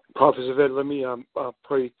 Prophet Yvette, let me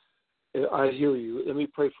pray. I hear you. Let me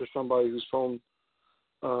pray for somebody whose phone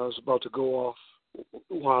is about to go off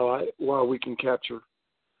while we can capture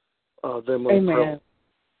them. Amen.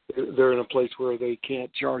 They're in a place where they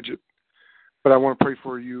can't charge it. But I want to pray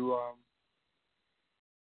for you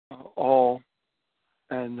all.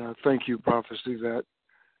 And thank you, Prophet Yvette.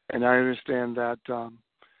 And I understand that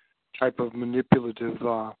type of manipulative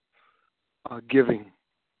giving.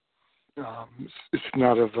 It's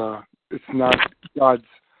not God's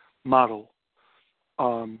model.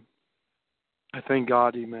 I thank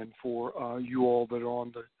God, amen, for you all that are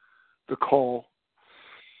on the call.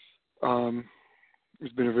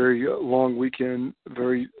 It's been a very long weekend,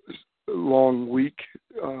 very long week.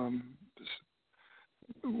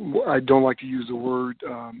 I don't like to use the word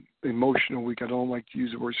emotional week. I don't like to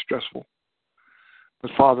use the word stressful.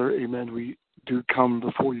 But Father, amen, we do come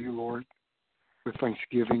before you, Lord, with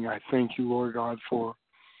thanksgiving. I thank you, Lord God, for,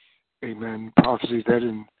 amen, prophecy that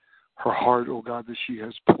in her heart, oh God, that she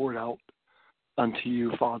has poured out unto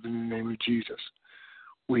you, Father, in the name of Jesus.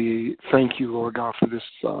 We thank you, Lord God, for this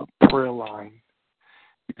prayer line.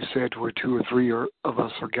 You said where 2 or 3 of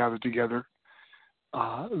us are gathered together,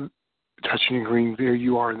 touching and agreeing, there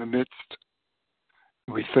you are in the midst.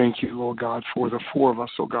 We thank you, Lord God, for the 4 of us,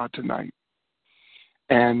 oh God, tonight.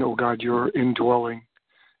 And, oh God, your indwelling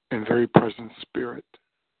and very present spirit.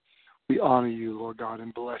 We honor you, Lord God,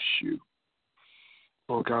 and bless you.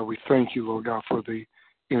 Lord God, we thank you, Lord God, for the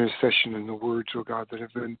intercession and the words, oh God, that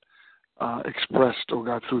have been expressed, oh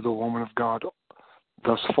God, through the woman of God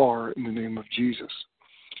thus far in the name of Jesus.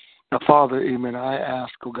 Now, Father, amen, I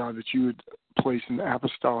ask, oh God, that you would place an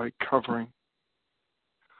apostolic covering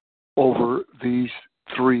over these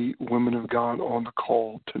three women of God on the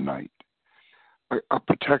call tonight. A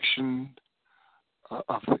protection,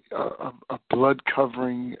 a blood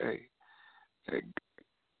covering, a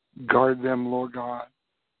guard them, Lord God.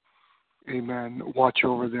 Amen. Watch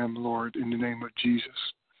over them, Lord, in the name of Jesus.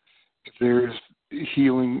 If there is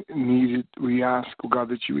healing needed, we ask, oh God,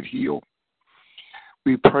 that you would heal.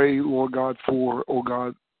 We pray, Lord God, for, oh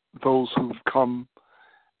God, those who've come,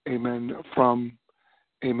 amen, from,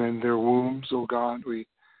 amen, their wombs, oh God. We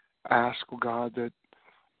ask, oh God, that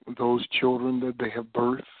those children that they have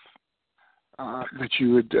birthed, that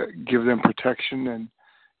you would give them protection and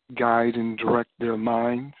guide and direct their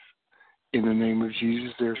minds in the name of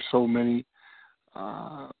Jesus. There are so many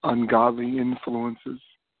ungodly influences,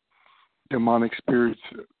 demonic spirits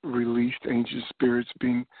released, ancient spirits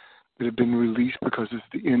that have been released because it's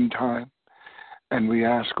the end time. And we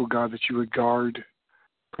ask, oh God, that you would guard,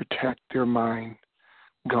 protect their mind,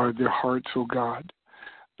 guard their hearts, oh God.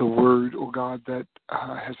 The word, oh God, that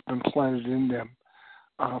has been planted in them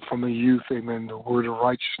from a youth, amen, the word of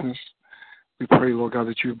righteousness. We pray, Lord God,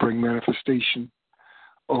 that you would bring manifestation,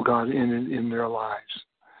 oh God, in their lives.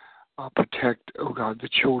 Protect, oh God, the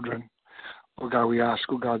children. Oh God, we ask,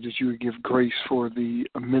 oh God, that you would give grace for the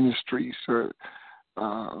ministries, for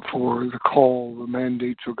the call, the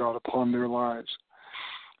mandates, oh God, upon their lives.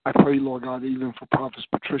 I pray, Lord God, even for Prophet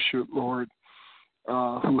Patricia, Lord,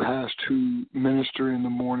 who has to minister in the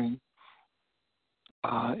morning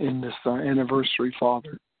in this anniversary,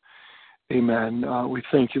 Father. Amen. We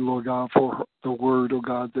thank you, Lord God, for the word, oh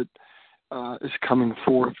God, that is coming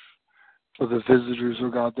forth, for the visitors, oh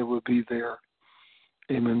God, that will be there.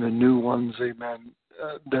 Amen. The new ones, amen,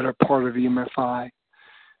 that are part of EMFI,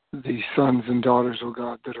 the sons and daughters, oh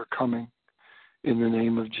God, that are coming in the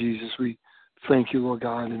name of Jesus. We thank you, Lord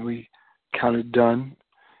God, and we count it done.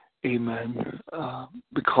 Amen.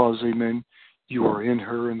 Because, amen, you are in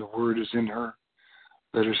her and the word is in her.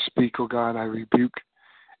 Let her speak, oh God. I rebuke,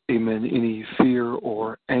 amen, any fear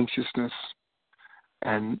or anxiousness.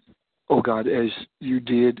 And, oh God, as you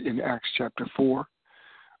did in Acts chapter 4,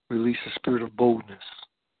 release a spirit of boldness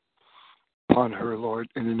upon her, Lord,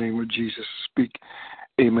 in the name of Jesus. Speak,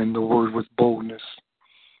 amen, the word with boldness.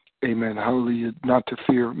 Amen. Hallelujah. Not to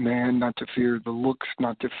fear man, not to fear the looks,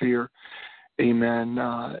 not to fear, amen,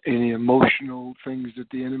 any emotional things that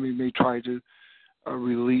the enemy may try to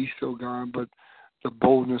release, oh God, but the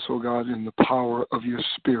boldness, oh God, in the power of your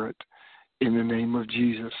spirit in the name of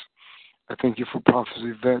Jesus. I thank you for Prophet's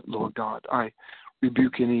event, Lord God. I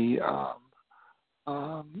rebuke any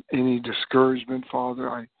discouragement,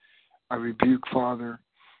 Father. I rebuke, Father,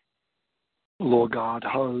 Lord God,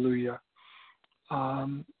 hallelujah,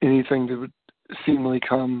 anything that would seemingly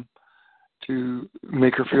come to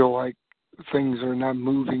make her feel like things are not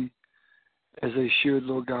moving as they should,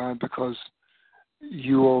 Lord God, because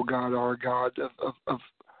you, oh God, are a God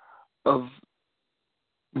of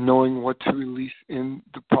knowing what to release in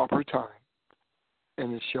the proper time,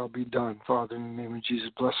 and it shall be done, Father, in the name of Jesus.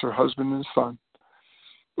 Bless her husband and son.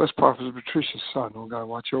 Bless Prophet Patricia's son, oh God.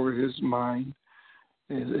 Watch over his mind,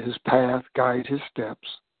 his path, guide his steps.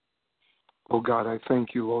 Oh God, I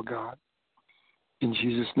thank you, Lord God. In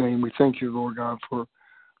Jesus' name, we thank you, Lord God, for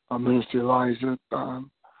Minister Eliza,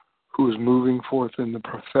 who is moving forth in the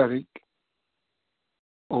prophetic.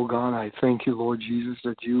 Oh God, I thank you, Lord Jesus,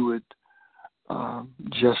 that you would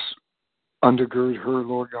just undergird her,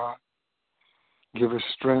 Lord God. Give her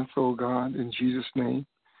strength, oh God, in Jesus' name.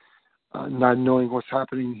 Not knowing what's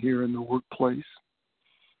happening here in the workplace,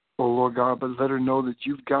 oh Lord God, but let her know that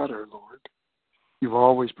you've got her, Lord. You've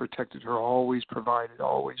always protected her, always provided,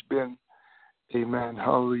 always been, amen,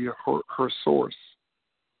 hallelujah, her source.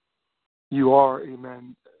 You are,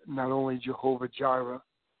 amen, not only Jehovah Jireh,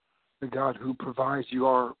 the God who provides, you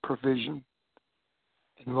are provision.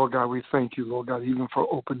 And Lord God, we thank you, Lord God, even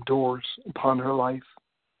for open doors upon her life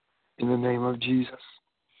in the name of Jesus.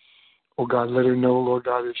 Oh God, let her know, Lord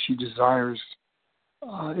God, if she desires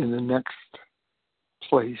in the next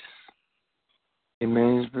place, a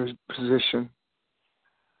management position,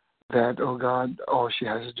 that, oh God, all she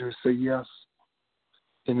has to do is say yes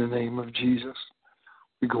in the name of Jesus.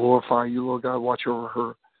 We glorify you, Lord God. Watch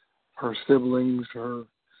over her siblings, her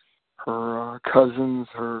cousins,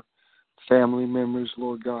 her family members,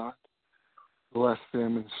 Lord God. Bless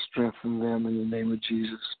them and strengthen them in the name of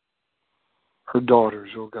Jesus. Her daughters,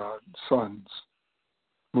 oh God, sons.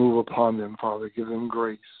 Move upon them, Father. Give them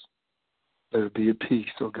grace. Let it be at peace,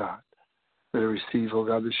 O God. Let it receive, O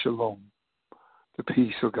God, the shalom, the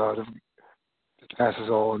peace, O God, that passes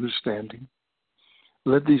all understanding.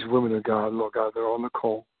 Let these women of God, Lord God, they're on the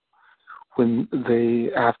call, when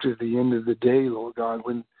they, after the end of the day, Lord God,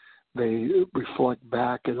 when they reflect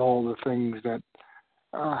back at all the things that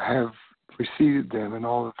have preceded them and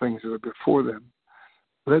all the things that are before them,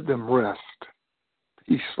 let them rest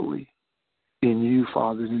peacefully in you,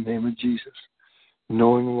 Father, in the name of Jesus,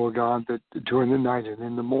 knowing, Lord God, that during the night and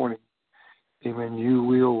in the morning, amen, you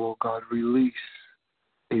will, Lord God, release,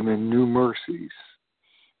 amen, new mercies,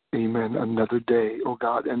 amen, another day, oh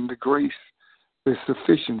God, and the grace is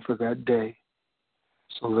sufficient for that day.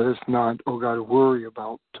 So let us not, oh God, worry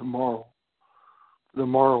about tomorrow.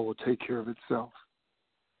 Tomorrow will take care of itself.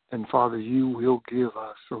 And Father, you will give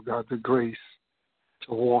us, oh God, the grace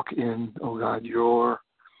to walk in, oh God, your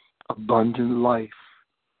abundant life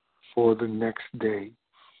for the next day.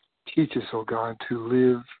 Teach us, oh God, to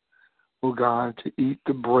live, oh God, to eat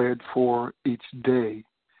the bread for each day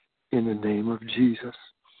in the name of Jesus.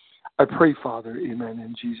 I pray, Father, amen,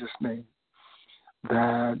 in Jesus' name,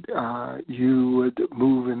 that you would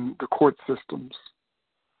move in the court systems,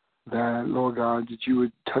 that, Lord God, that you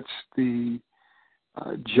would touch the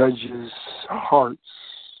judges' hearts,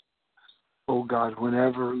 oh God,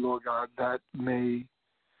 whenever, Lord God, that may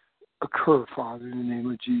occur, Father, in the name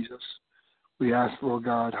of Jesus. We ask, Lord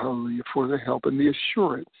God, hallelujah, for the help and the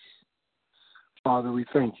assurance. Father, we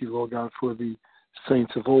thank you, Lord God, for the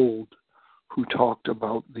saints of old who talked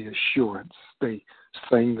about the assurance. They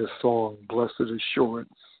sang the song, Blessed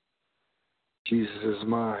Assurance, Jesus is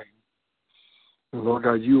mine. And Lord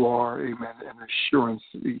God, you are, amen, an assurance.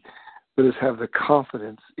 Let us have the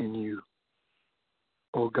confidence in you,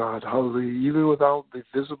 oh God, hallelujah, even without the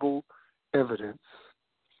visible evidence,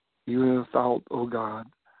 even without, oh God,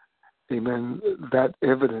 amen, that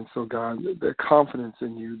evidence, oh God, the confidence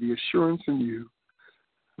in you, the assurance in you,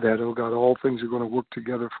 that, oh God, all things are going to work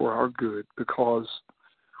together for our good because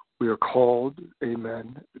we are called,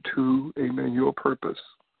 amen, to, amen, your purpose.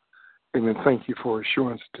 Amen. Thank you for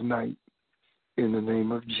assurance tonight in the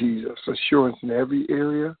name of Jesus. Assurance in every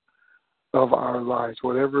area of our lives,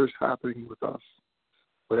 whatever is happening with us,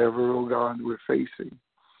 whatever, oh God, we're facing.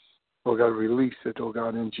 Oh God, release it, oh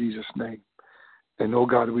God, in Jesus' name. And, oh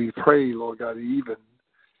God, we pray, Lord God, even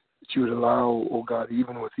that you would allow, oh God,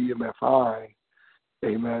 even with EMFI,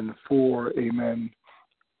 amen, for, amen,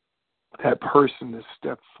 that person to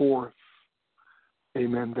step forth,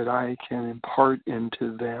 amen, that I can impart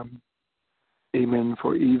into them, amen,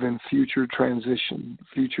 for even future transition,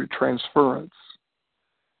 future transference,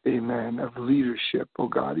 amen, of leadership, oh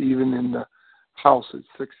God, even in the house at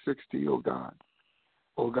 660, oh God.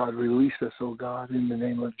 Oh God, release us, oh God, in the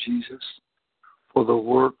name of Jesus, for the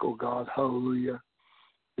work, oh God, hallelujah,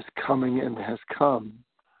 is coming and has come.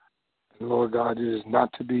 And Lord God, it is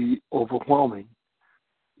not to be overwhelming,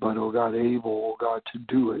 but, oh God, able, oh God, to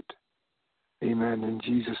do it. Amen. In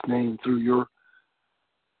Jesus' name, through your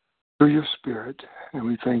Spirit. And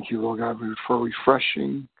we thank you, Lord God, for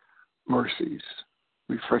refreshing mercies,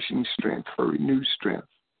 refreshing strength, for renewed strength.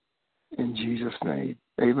 In Jesus' name.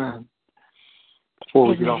 Amen. Before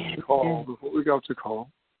we get off the call,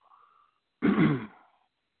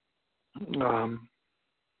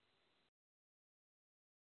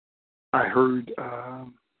 I heard, I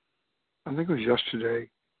think it was yesterday,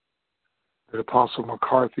 that Apostle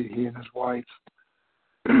McCarthy, he and his wife,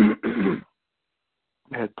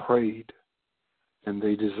 had prayed, and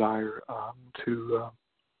they desire to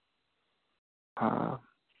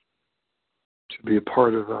be a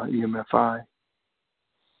part of EMFI.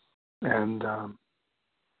 And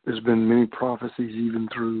there's been many prophecies, even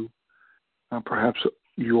through perhaps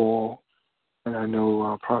you all, and I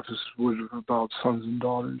know prophecies about sons and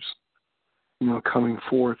daughters, coming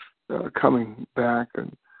forth, coming back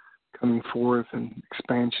and coming forth and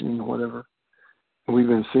expansion and whatever. And we've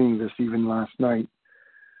been seeing this even last night,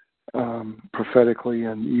 prophetically,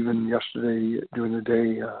 and even yesterday during the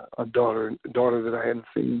day, a daughter that I hadn't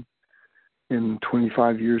seen in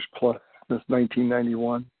 25 years plus, since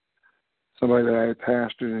 1991. Somebody that I had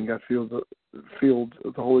pastored and got filled of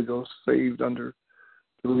the Holy Ghost, saved under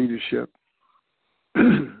the leadership.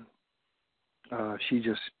 She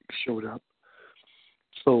just showed up.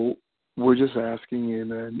 So we're just asking,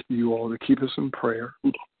 amen, you all to keep us in prayer.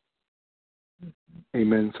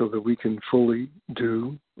 Amen, so that we can fully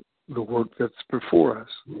do the work that's before us.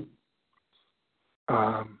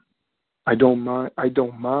 I don't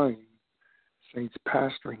mind saints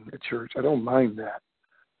pastoring a church. I don't mind that.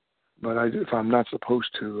 But if I'm not supposed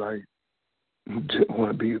to, I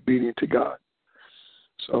want to be obedient to God.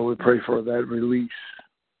 So we pray for that release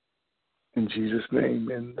in Jesus'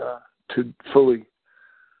 name, and to fully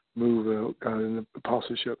move in the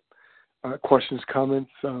apostleship. Questions,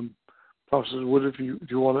 comments? Apostles, what if do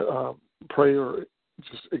you want to pray or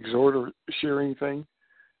just exhort or share anything?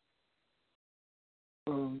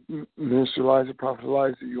 Minister Eliza, Prophet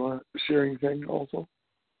Eliza, you want to share anything also?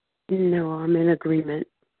 No, I'm in agreement.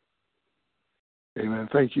 Amen.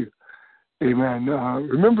 Thank you. Amen.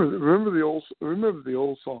 Remember the old song. Remember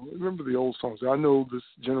the old songs. I know this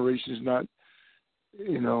generation is not.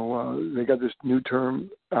 They got this new term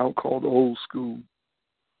out called old school.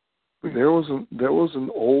 There was an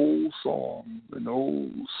old song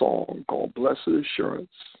called "Blessed Assurance."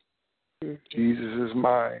 Mm-hmm. Jesus is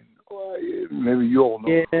mine. Maybe you all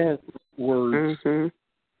know the words.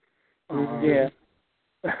 Mm-hmm. Yeah.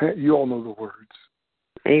 You all know the words.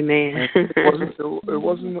 Amen. It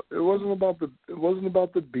wasn't about the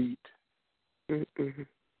beat. Mm-hmm.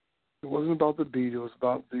 It wasn't about the beat. It was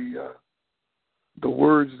about the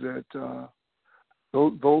words that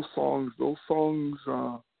those songs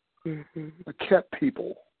kept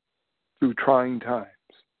people through trying times.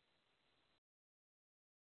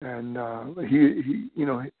 And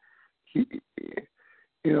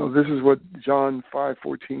this is what John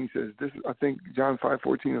 5:14 says. This I think John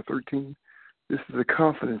 5:14 or 13. This is the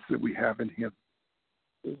confidence that we have in Him.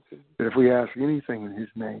 Mm-hmm. That if we ask anything in His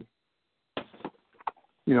name,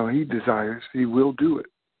 He desires, He will do it.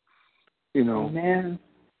 Amen.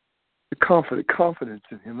 The confidence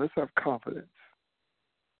in Him. Let's have confidence.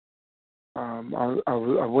 I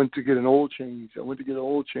went to get an oil change. A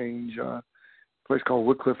place called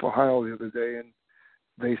Wickliffe, Ohio, the other day, and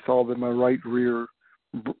they saw that my right rear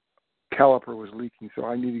caliper was leaking, so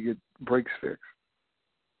I need to get brakes fixed.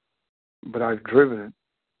 But I've driven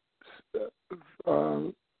it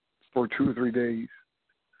for 2 or 3 days.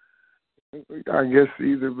 I guess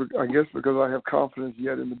because I have confidence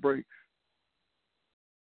yet in the brakes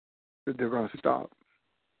that they're going to stop.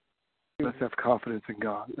 Let's have confidence in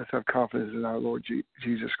God. Let's have confidence in our Lord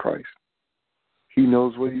Jesus Christ. He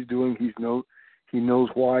knows what He's doing. He knows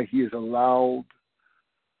why He has allowed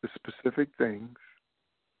the specific things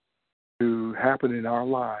to happen in our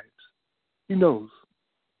lives. He knows.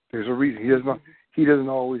 There's a reason. He doesn't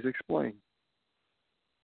always explain.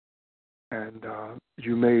 And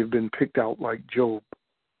you may have been picked out like Job,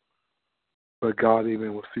 but God,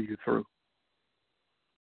 amen, will see you through.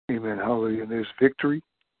 Amen. Hallelujah. And there's victory.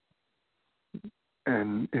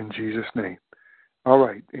 And in Jesus' name. All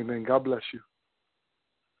right. Amen. God bless you.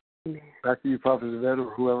 Amen. Back to you, Prophet Yvette,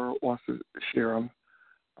 or whoever wants to share.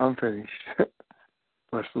 I'm finished.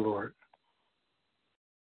 Bless the Lord.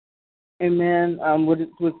 Amen.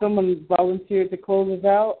 Would someone volunteer to close us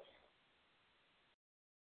out?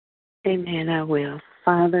 Amen, I will.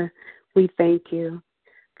 Father, we thank you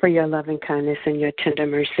for your loving kindness and your tender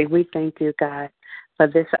mercy. We thank you, God, for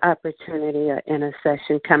this opportunity of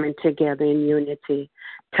intercession coming together in unity,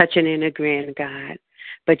 touching and agreeing, God,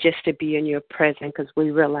 but just to be in your presence, because we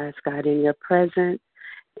realize, God, in your presence,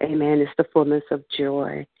 amen, is the fullness of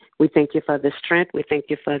joy. We thank you for the strength. We thank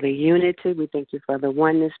you for the unity. We thank you for the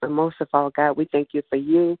oneness. But most of all, God, we thank you for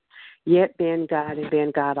you, yet being God and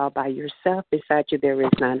being God all by yourself. Beside you, there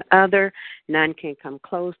is none other. None can come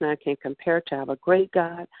close. None can compare to our great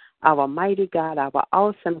God, our mighty God, our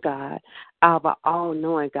awesome God, our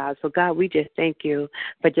all-knowing God. So, God, we just thank you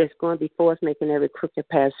for just going before us, making every crooked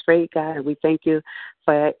path straight, God. And we thank you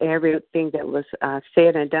for everything that was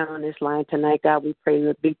said and done on this line tonight, God. We pray it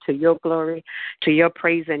would be to your glory, to your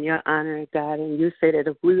praise and your honor, God. And you say that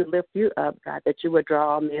if we would lift you up, God, that you would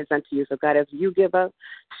draw all men unto you. So, God, as you give us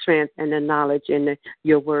strength and the knowledge in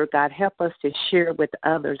your word, God, help us to share with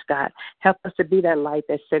others, God. Help us to be that light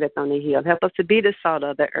that sitteth on the hill. Help us to be the salt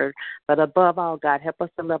of the earth. But above all, God, help us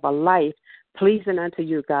to live a life pleasing unto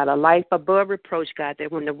you, God, a life above reproach, God,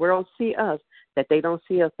 that when the world see us, that they don't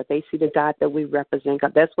see us, but they see the God that we represent.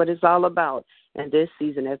 God, that's what it's all about in this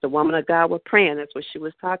season. As the woman of God was praying, that's what she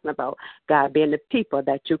was talking about, God, being the people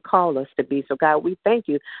that you call us to be. So, God, we thank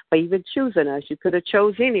you for even choosing us. You could have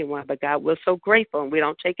chose anyone, but, God, we're so grateful, and we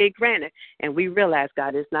don't take it granted. And we realize,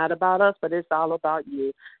 God, it's not about us, but it's all about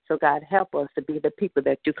you. So, God, help us to be the people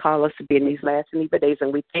that you call us to be in these last and evil days.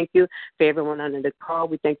 And we thank you for everyone under the call.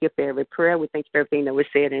 We thank you for every prayer. We thank you for everything that was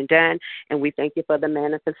said and done. And we thank you for the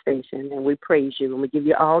manifestation. And we praise you. And we give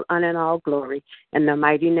you all honor and all glory in the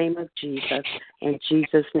mighty name of Jesus. In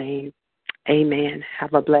Jesus' name, amen.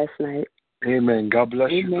 Have a blessed night. Amen. God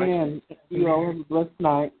bless you. Amen. You all have a blessed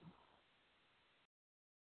night.